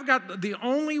 I've got the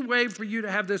only way for you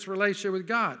to have this relationship with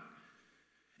God.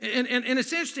 And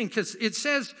it's interesting because it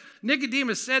says,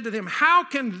 Nicodemus said to them, how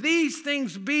can these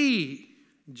things be?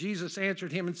 Jesus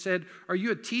answered him and said, are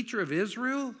you a teacher of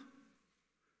Israel?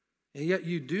 And yet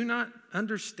you do not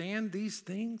understand these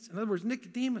things? In other words,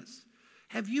 Nicodemus,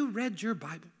 have you read your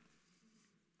Bible?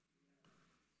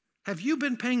 Have you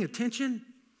been paying attention?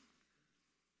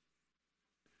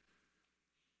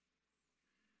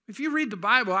 If you read the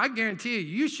Bible, I guarantee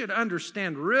you should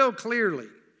understand real clearly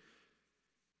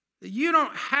that you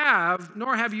don't have,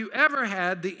 nor have you ever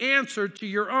had, the answer to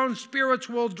your own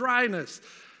spiritual dryness.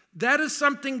 That is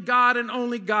something God and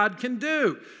only God can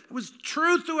do. It was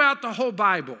true throughout the whole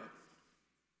Bible.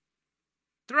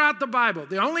 Throughout the Bible,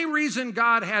 the only reason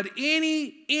God had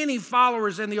any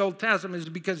followers in the Old Testament is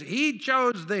because he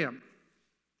chose them.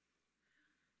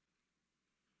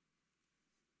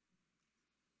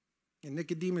 And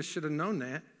Nicodemus should have known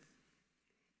that.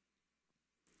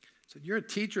 He said, you're a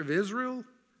teacher of Israel?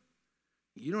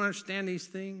 You don't understand these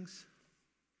things?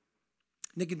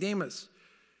 Nicodemus,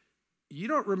 you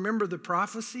don't remember the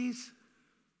prophecies?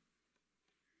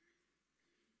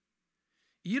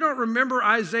 You don't remember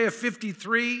Isaiah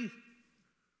 53?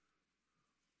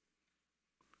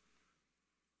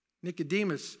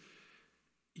 Nicodemus,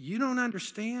 you don't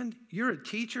understand? You're a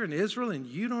teacher in Israel and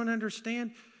you don't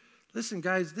understand? Listen,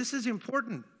 guys, this is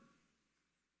important.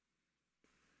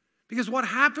 Because what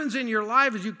happens in your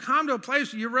life is you come to a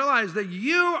place where you realize that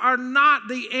you are not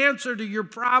the answer to your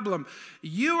problem.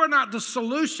 You are not the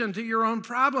solution to your own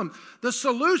problem. The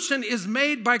solution is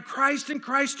made by Christ and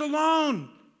Christ alone.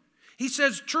 He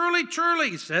says, truly, truly,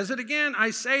 he says it again,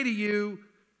 I say to you,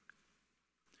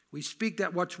 We speak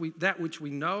that which we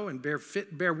know and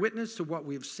bear witness to what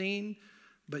we have seen,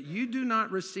 but you do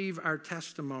not receive our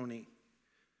testimony,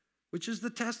 which is the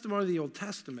testimony of the Old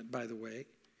Testament, by the way.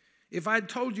 If I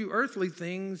told you earthly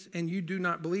things and you do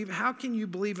not believe, how can you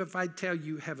believe if I tell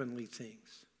you heavenly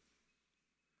things?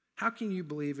 How can you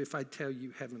believe if I tell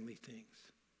you heavenly things?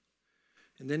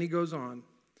 And then he goes on,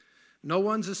 no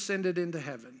one's ascended into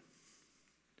heaven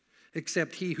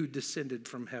except he who descended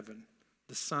from heaven,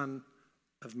 the Son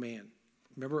of Man.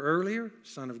 Remember earlier,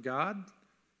 Son of God?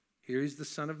 Here he's the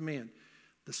Son of Man.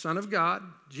 The Son of God,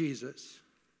 Jesus,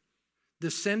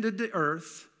 descended to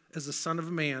earth as the Son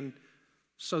of Man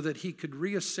so that he could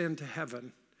reascend to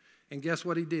heaven. And guess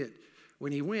what he did?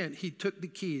 When he went, he took the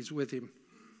keys with him.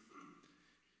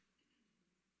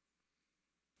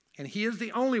 And he is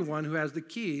the only one who has the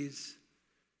keys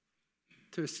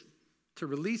to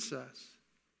release us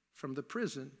from the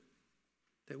prison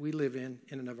that we live in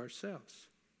and of ourselves.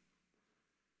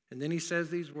 And then he says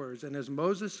these words, and as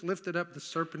Moses lifted up the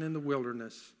serpent in the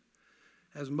wilderness,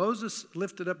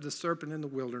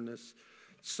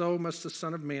 so must the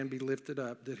Son of Man be lifted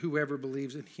up, that whoever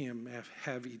believes in him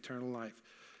have eternal life.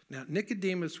 Now,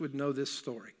 Nicodemus would know this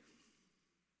story.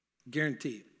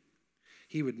 Guarantee it.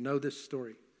 He would know this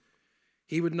story.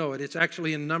 He would know it. It's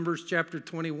actually in Numbers chapter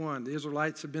 21. The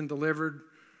Israelites have been delivered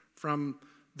from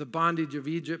the bondage of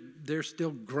Egypt. They're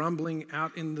still grumbling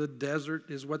out in the desert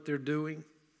is what they're doing.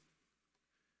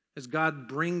 As God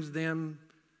brings them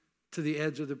to the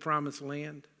edge of the promised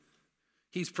land,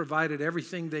 he's provided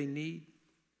everything they need.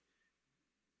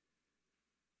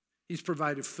 He's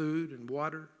provided food and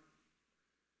water.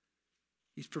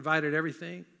 He's provided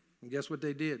everything. And guess what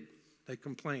they did? They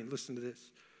complained. Listen to this.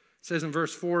 It says in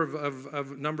verse 4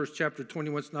 of Numbers chapter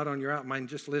 21, it's not on your outline,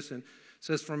 just listen. It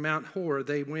says, from Mount Hor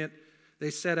they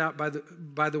set out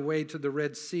by the way to the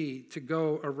Red Sea to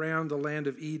go around the land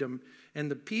of Edom.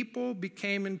 And the people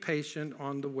became impatient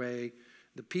on the way.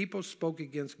 The people spoke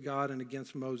against God and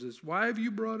against Moses. Why have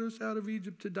you brought us out of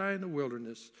Egypt to die in the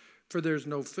wilderness? For there's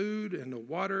no food and no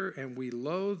water, and we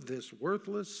loathe this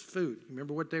worthless food.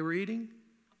 Remember what they were eating?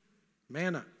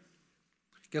 Manna.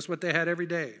 Guess what they had every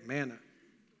day? Manna.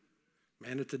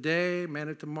 Manna today,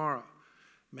 manna tomorrow.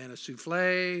 Manna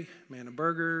souffle, manna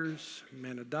burgers,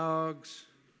 manna dogs.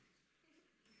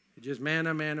 Just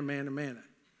manna, manna, manna, manna.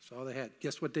 That's all they had.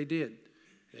 Guess what they did?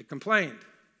 They complained.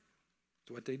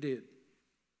 That's what they did.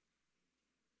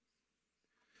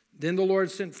 Then the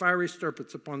Lord sent fiery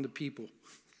serpents upon the people.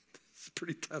 It's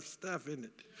pretty tough stuff, isn't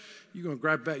it? You're going to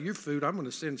grab back your food. I'm going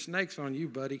to send snakes on you,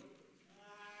 buddy.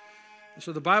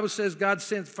 So the Bible says God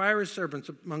sent fiery serpents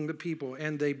among the people,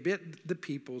 and they bit the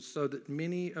people so that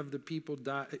many of the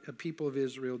people of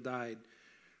Israel died.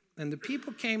 And the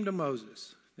people came to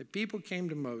Moses. The people came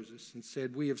to Moses and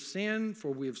said, we have sinned,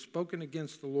 for we have spoken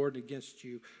against the Lord and against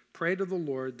you. Pray to the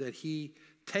Lord that he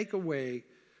take away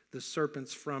the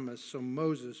serpents from us. So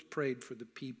Moses prayed for the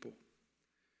people.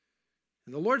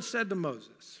 And the Lord said to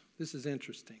Moses, this is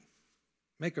interesting,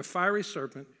 make a fiery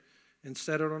serpent and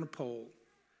set it on a pole.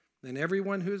 Then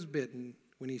everyone who is bitten,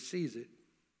 when he sees it,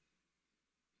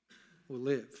 will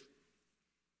live.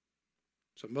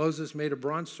 So Moses made a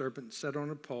bronze serpent and set it on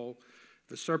a pole.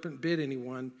 If a serpent bit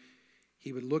anyone,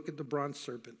 he would look at the bronze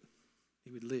serpent.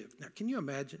 He would live. Now, can you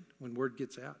imagine when word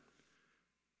gets out?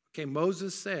 Okay,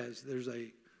 Moses says there's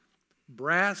a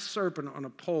brass serpent on a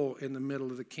pole in the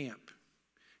middle of the camp.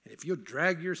 And if you'll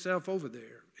drag yourself over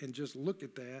there and just look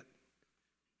at that,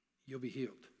 you'll be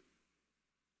healed.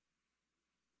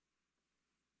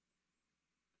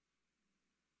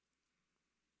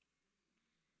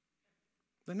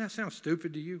 Doesn't that sound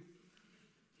stupid to you?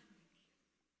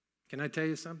 Can I tell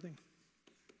you something?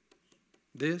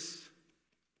 This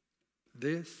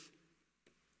is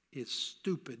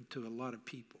stupid to a lot of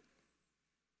people.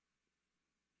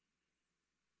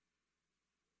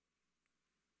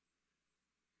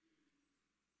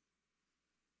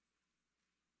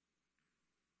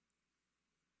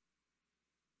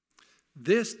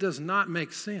 This does not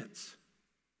make sense.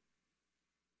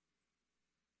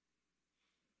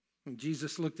 And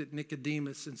Jesus looked at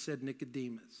Nicodemus and said,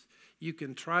 Nicodemus, you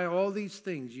can try all these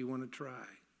things you want to try.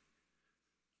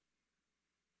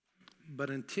 But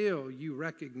until you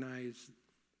recognize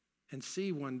and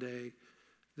see one day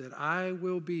that I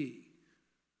will be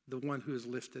the one who is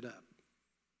lifted up.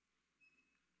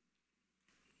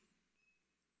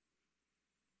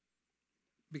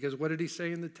 Because what did he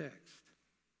say in the text?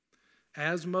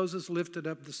 As Moses lifted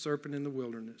up the serpent in the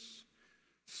wilderness,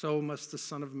 so must the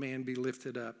Son of Man be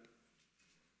lifted up,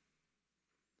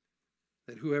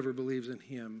 that whoever believes in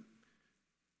him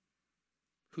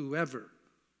will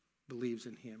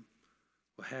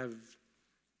have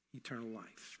eternal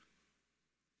life.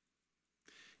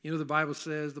 You know, the Bible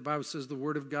says the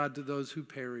word of God to those who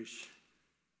perish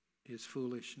is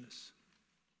foolishness.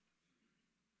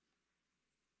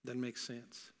 Doesn't make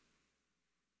sense.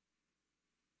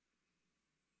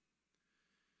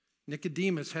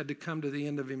 Nicodemus had to come to the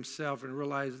end of himself and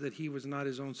realize that he was not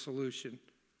his own solution.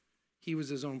 He was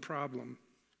his own problem.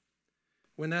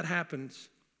 When that happens,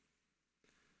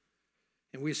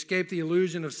 and we escape the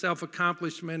illusion of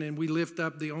self-accomplishment and we lift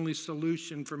up the only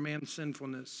solution for man's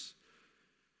sinfulness,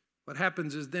 what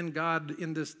happens is then God,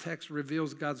 in this text,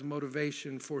 reveals God's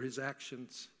motivation for his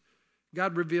actions.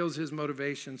 God reveals his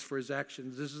motivations for his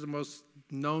actions. This is the most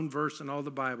known verse in all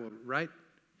the Bible, right?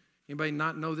 Anybody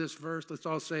not know this verse? Let's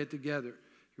all say it together.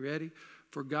 You ready?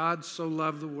 For God so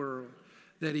loved the world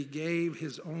that he gave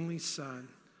his only Son,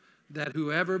 that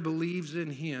whoever believes in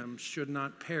him should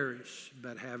not perish,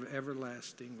 but have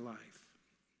everlasting life.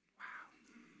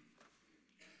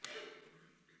 Wow.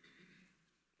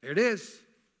 There it is.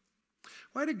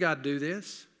 Why did God do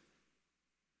this?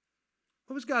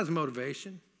 What was God's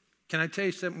motivation? Can I tell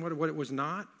you something, what it was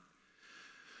not?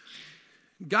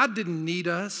 God didn't need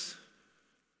us.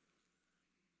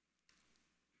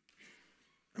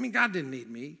 I mean, God didn't need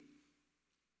me.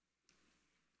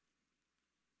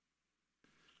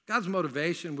 God's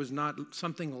motivation was not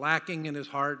something lacking in his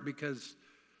heart because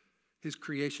his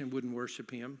creation wouldn't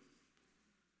worship him.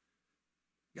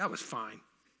 God was fine.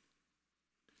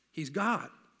 He's God.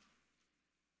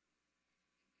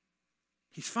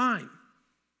 He's fine.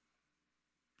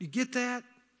 You get that?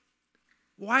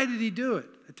 Why did he do it?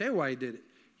 I tell you why he did it.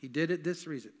 He did it this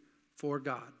reason. For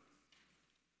God.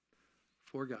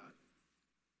 For God.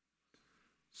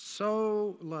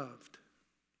 So loved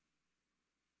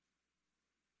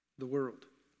the world.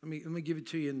 Let me give it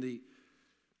to you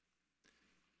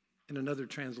in another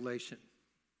translation.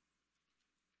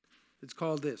 It's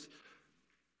called this.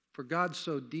 For God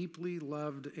so deeply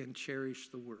loved and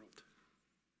cherished the world.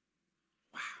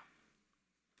 Wow.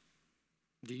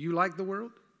 Do you like the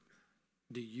world?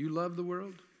 Do you love the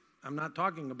world? I'm not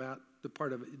talking about the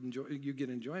part of it you get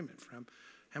enjoyment from.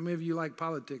 How many of you like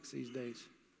politics these days?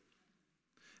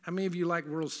 How many of you like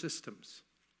world systems?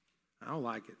 I don't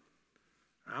like it.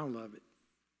 I don't love it.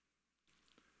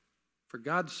 For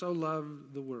God so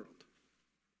loved the world,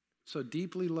 so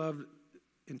deeply loved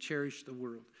and cherished the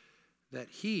world, that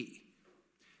he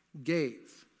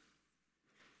gave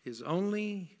his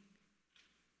only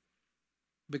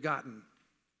begotten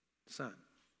Son,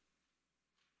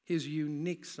 his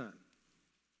unique Son,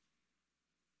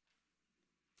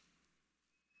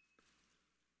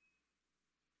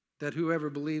 that whoever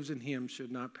believes in him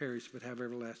should not perish but have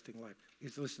everlasting life.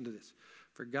 Listen to this.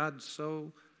 For God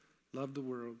so loved the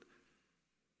world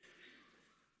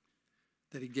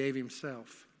that he gave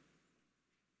himself.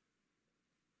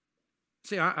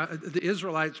 See, the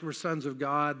Israelites were sons of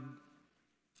God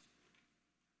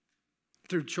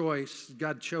through choice.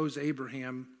 God chose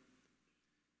Abraham.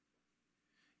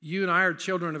 You and I are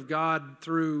children of God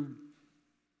through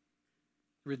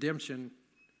redemption,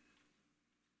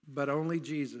 but only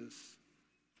Jesus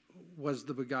was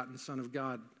the begotten Son of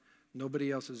God.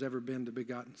 Nobody else has ever been the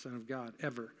begotten Son of God,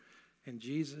 ever. And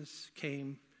Jesus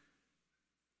came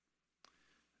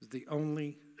as the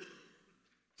only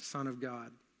Son of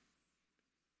God.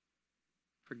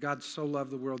 For God so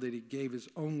loved the world that he gave his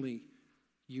only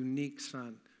unique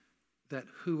Son, that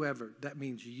whoever, that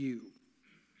means you,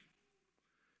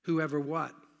 whoever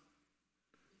what?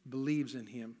 Believes in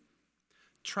him,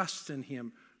 trusts in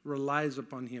him, relies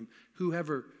upon him.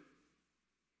 Whoever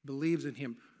believes in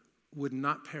him would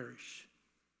not perish.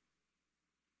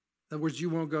 In other words, you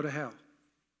won't go to hell.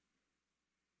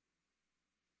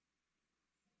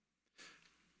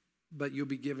 But you'll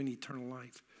be given eternal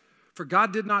life. For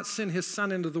God did not send his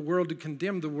Son into the world to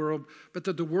condemn the world, but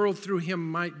that the world through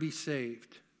him might be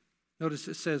saved. Notice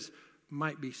it says,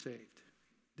 might be saved.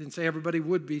 It didn't say everybody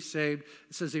would be saved.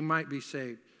 It says he might be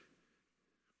saved.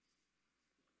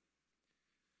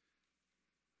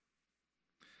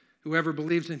 Whoever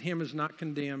believes in him is not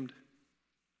condemned.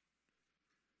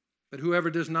 But whoever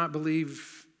does not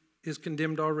believe is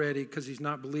condemned already because he's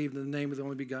not believed in the name of the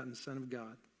only begotten Son of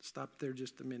God. Stop there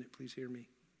just a minute. Please hear me.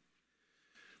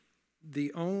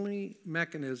 The only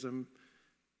mechanism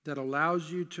that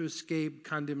allows you to escape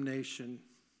condemnation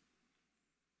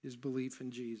is belief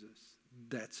in Jesus.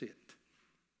 That's it.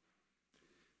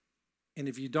 And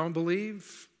if you don't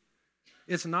believe,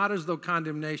 it's not as though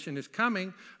condemnation is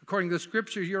coming. According to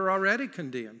Scripture, you're already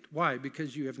condemned. Why?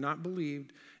 Because you have not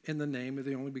believed in the name of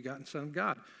the only begotten Son of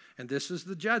God. And this is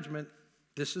the judgment.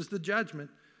 This is the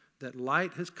judgment that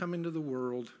light has come into the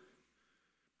world,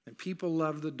 And people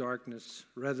love the darkness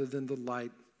rather than the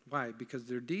light. Why? Because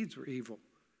their deeds were evil.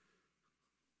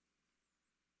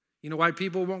 You know why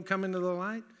people won't come into the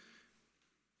light?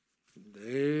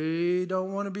 They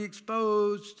don't want to be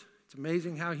exposed. It's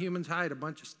amazing how humans hide a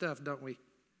bunch of stuff, don't we?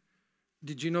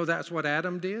 Did you know that's what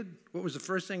Adam did? What was the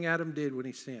first thing Adam did when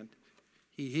he sinned?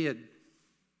 He hid.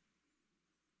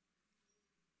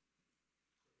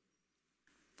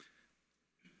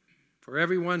 For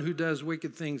everyone who does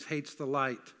wicked things hates the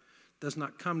light, does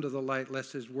not come to the light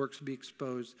lest his works be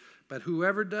exposed. But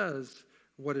whoever does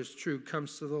what is true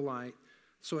comes to the light,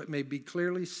 so it may be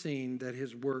clearly seen that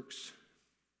his works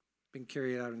been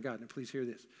carried out in God. Now please hear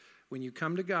this. When you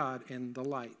come to God in the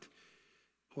light,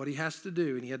 what he has to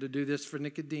do, and he had to do this for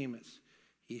Nicodemus,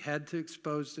 he had to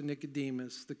expose to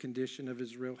Nicodemus the condition of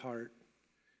his real heart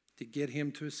to get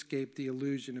him to escape the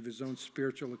illusion of his own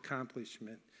spiritual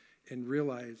accomplishment and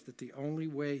realize that the only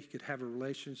way he could have a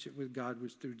relationship with God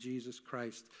was through Jesus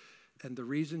Christ. And the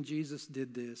reason Jesus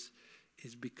did this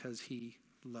is because he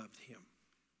loved him.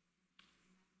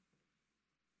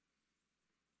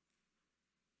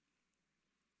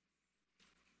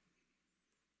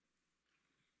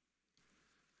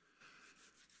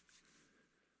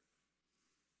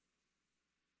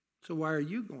 So why are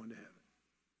you going to heaven?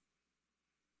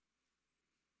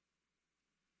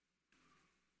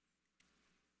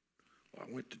 Well,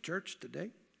 I went to church today.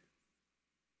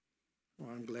 Well,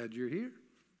 I'm glad you're here.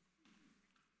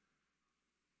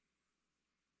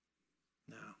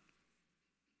 Now,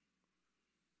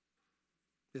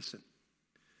 listen,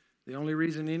 the only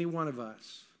reason any one of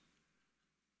us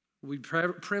will be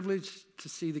privileged to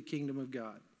see the kingdom of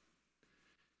God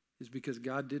is because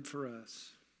God did for us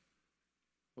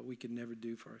what we could never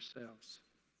do for ourselves.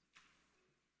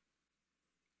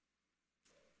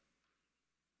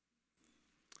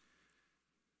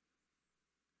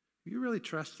 Have you really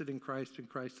trusted in Christ and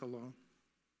Christ alone?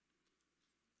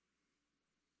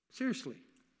 Seriously.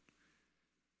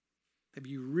 Have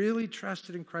you really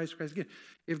trusted in Christ? Christ again?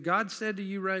 If God said to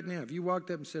you right now, if you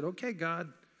walked up and said, okay, God,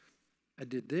 I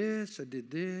did this, I did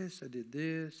this, I did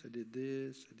this, I did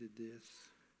this, I did this.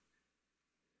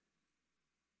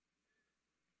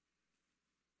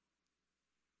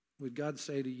 Would God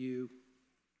say to you,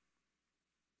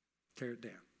 tear it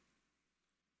down?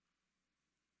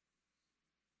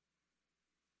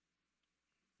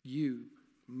 You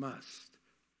must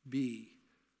be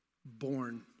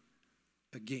born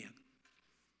again.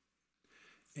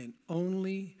 And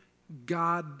only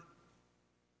God,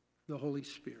 the Holy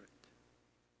Spirit,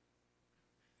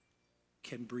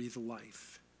 can breathe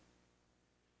life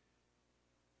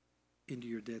into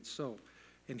your dead soul.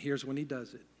 And here's when he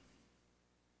does it.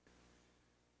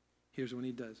 Here's when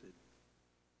he does it.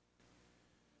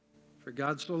 For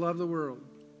God so loved the world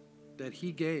that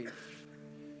he gave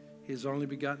his only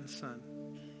begotten Son,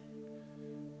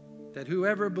 that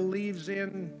whoever believes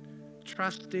in,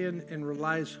 trusts in, and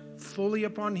relies fully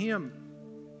upon him,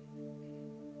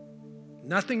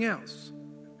 nothing else,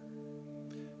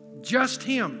 just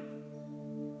him,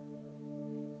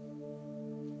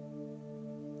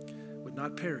 would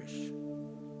not perish,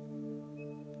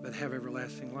 but have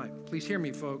everlasting life. Please hear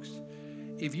me, folks.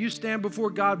 If you stand before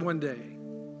God one day,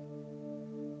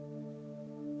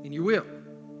 and you will,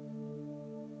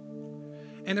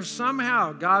 and if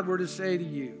somehow God were to say to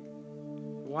you,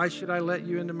 why should I let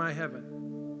you into my heaven?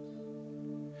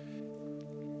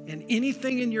 And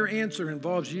anything in your answer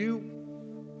involves you,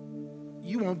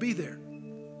 you won't be there.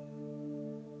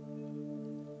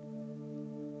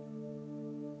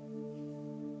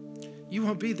 You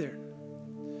won't be there.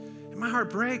 And my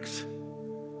heart breaks.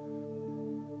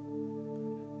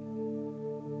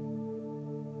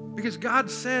 Because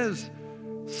God says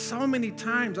so many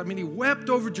times, I mean, he wept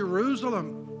over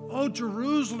Jerusalem. Oh,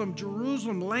 Jerusalem,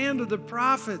 Jerusalem, land of the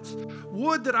prophets.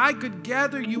 Would that I could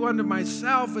gather you unto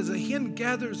myself as a hen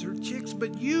gathers her chicks,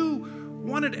 but you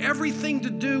wanted everything to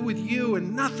do with you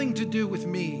and nothing to do with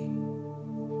me.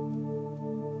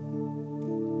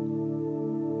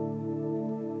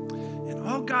 And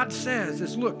all God says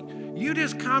is, look, you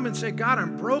just come and say, God,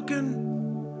 I'm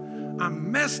broken,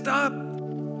 I'm messed up,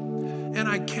 and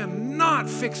I cannot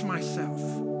fix myself.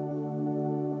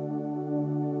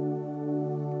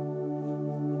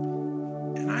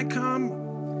 And I come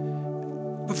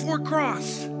before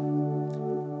cross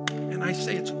and I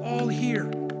say, it's all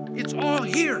here. It's all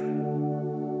here.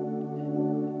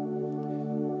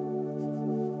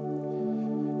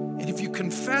 And if you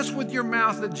confess with your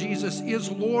mouth that Jesus is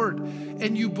Lord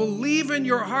and you believe in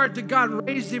your heart that God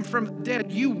raised him from the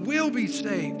dead, you will be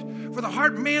saved. For the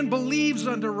heart man believes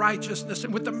unto righteousness,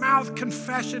 and with the mouth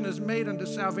confession is made unto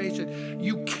salvation.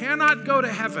 You cannot go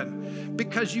to heaven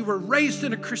because you were raised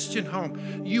in a Christian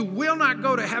home. You will not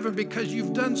go to heaven because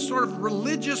you've done sort of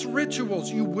religious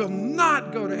rituals. You will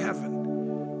not go to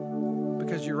heaven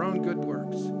because of your own good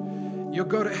works. You'll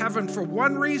go to heaven for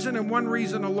one reason and one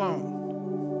reason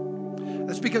alone.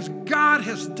 That's because God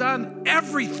has done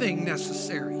everything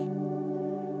necessary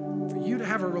for you to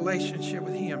have a relationship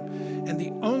with Him. And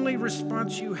the only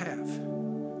response you have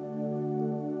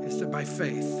is to, by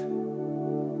faith,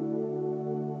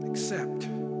 accept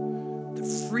the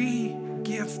free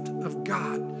gift of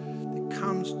God that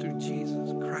comes through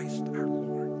Jesus Christ our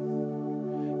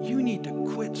Lord. You need to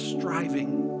quit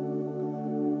striving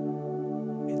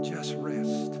and just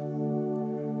rest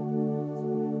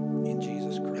in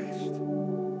Jesus Christ.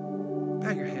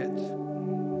 Bow your heads.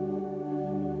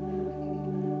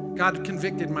 God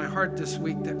convicted my heart this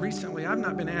week that recently I've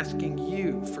not been asking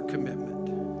you for commitment.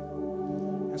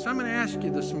 And so I'm going to ask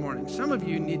you this morning. Some of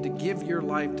you need to give your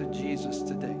life to Jesus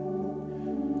today.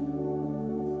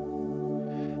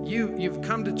 You've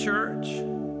come to church.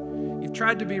 You've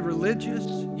tried to be religious.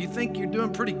 You think you're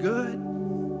doing pretty good.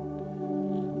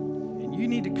 And you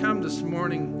need to come this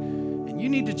morning and you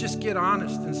need to just get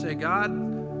honest and say, God,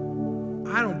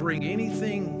 I don't bring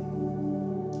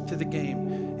anything to the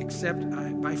game except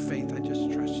by faith, I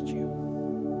just trust you.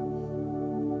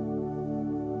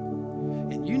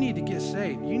 And you need to get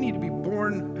saved. You need to be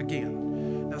born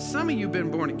again. Now, some of you have been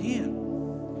born again.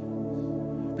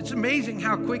 It's amazing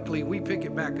how quickly we pick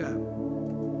it back up.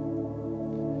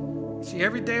 See,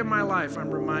 every day of my life, I'm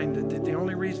reminded that the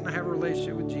only reason I have a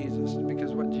relationship with Jesus is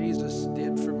because of what Jesus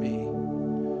did for me.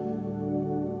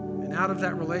 And out of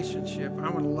that relationship, I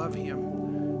want to love Him.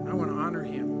 I want to honor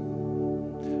Him.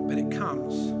 But it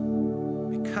comes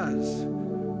because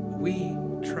we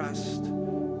trust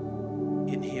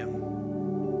in Him.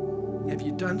 Have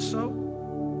you done so?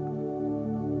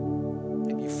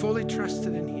 Have you fully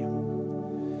trusted in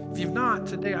Him? If you've not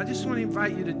today, I just want to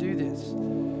invite you to do this.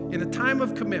 In a time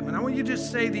of commitment, I want you to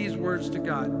just say these words to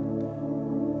God.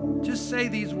 Just say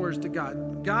these words to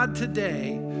God. God,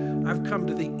 today, I've come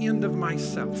to the end of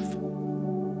myself.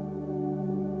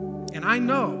 And I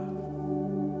know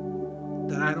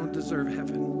that I don't deserve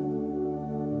heaven.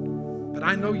 But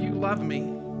I know you love me.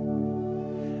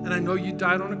 And I know you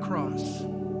died on a cross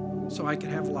so I could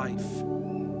have life.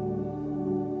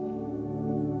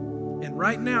 And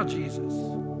right now, Jesus,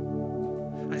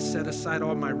 I set aside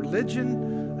all my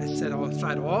religion. I set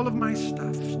aside all of my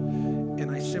stuff. And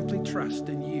I simply trust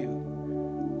in you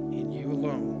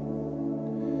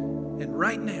alone. And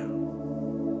right now,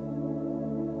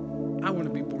 I want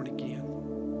to be born again.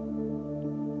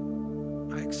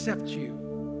 I accept you.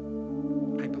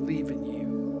 I believe in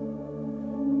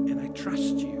you. And I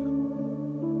trust you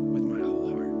with my whole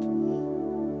heart.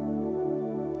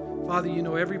 Father, you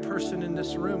know every person in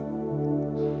this room.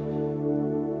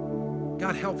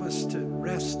 God, help us to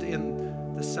rest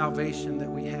in the salvation that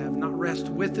we have. Not rest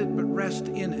with it, but rest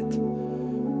in it.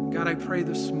 God, I pray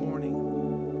this morning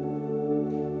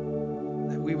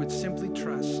that we would simply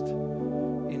trust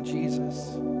in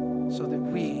Jesus so that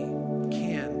we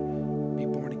can be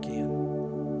born again.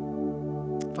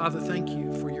 Father, thank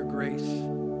you for your grace.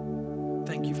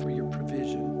 Thank you for your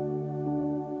provision.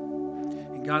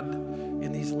 And God,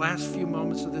 in these last few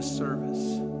moments of this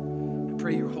service, I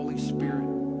pray your Holy Spirit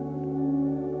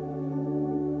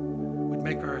would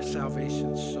make our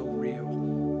salvation so real.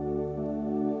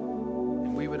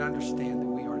 And we would understand that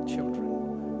we are children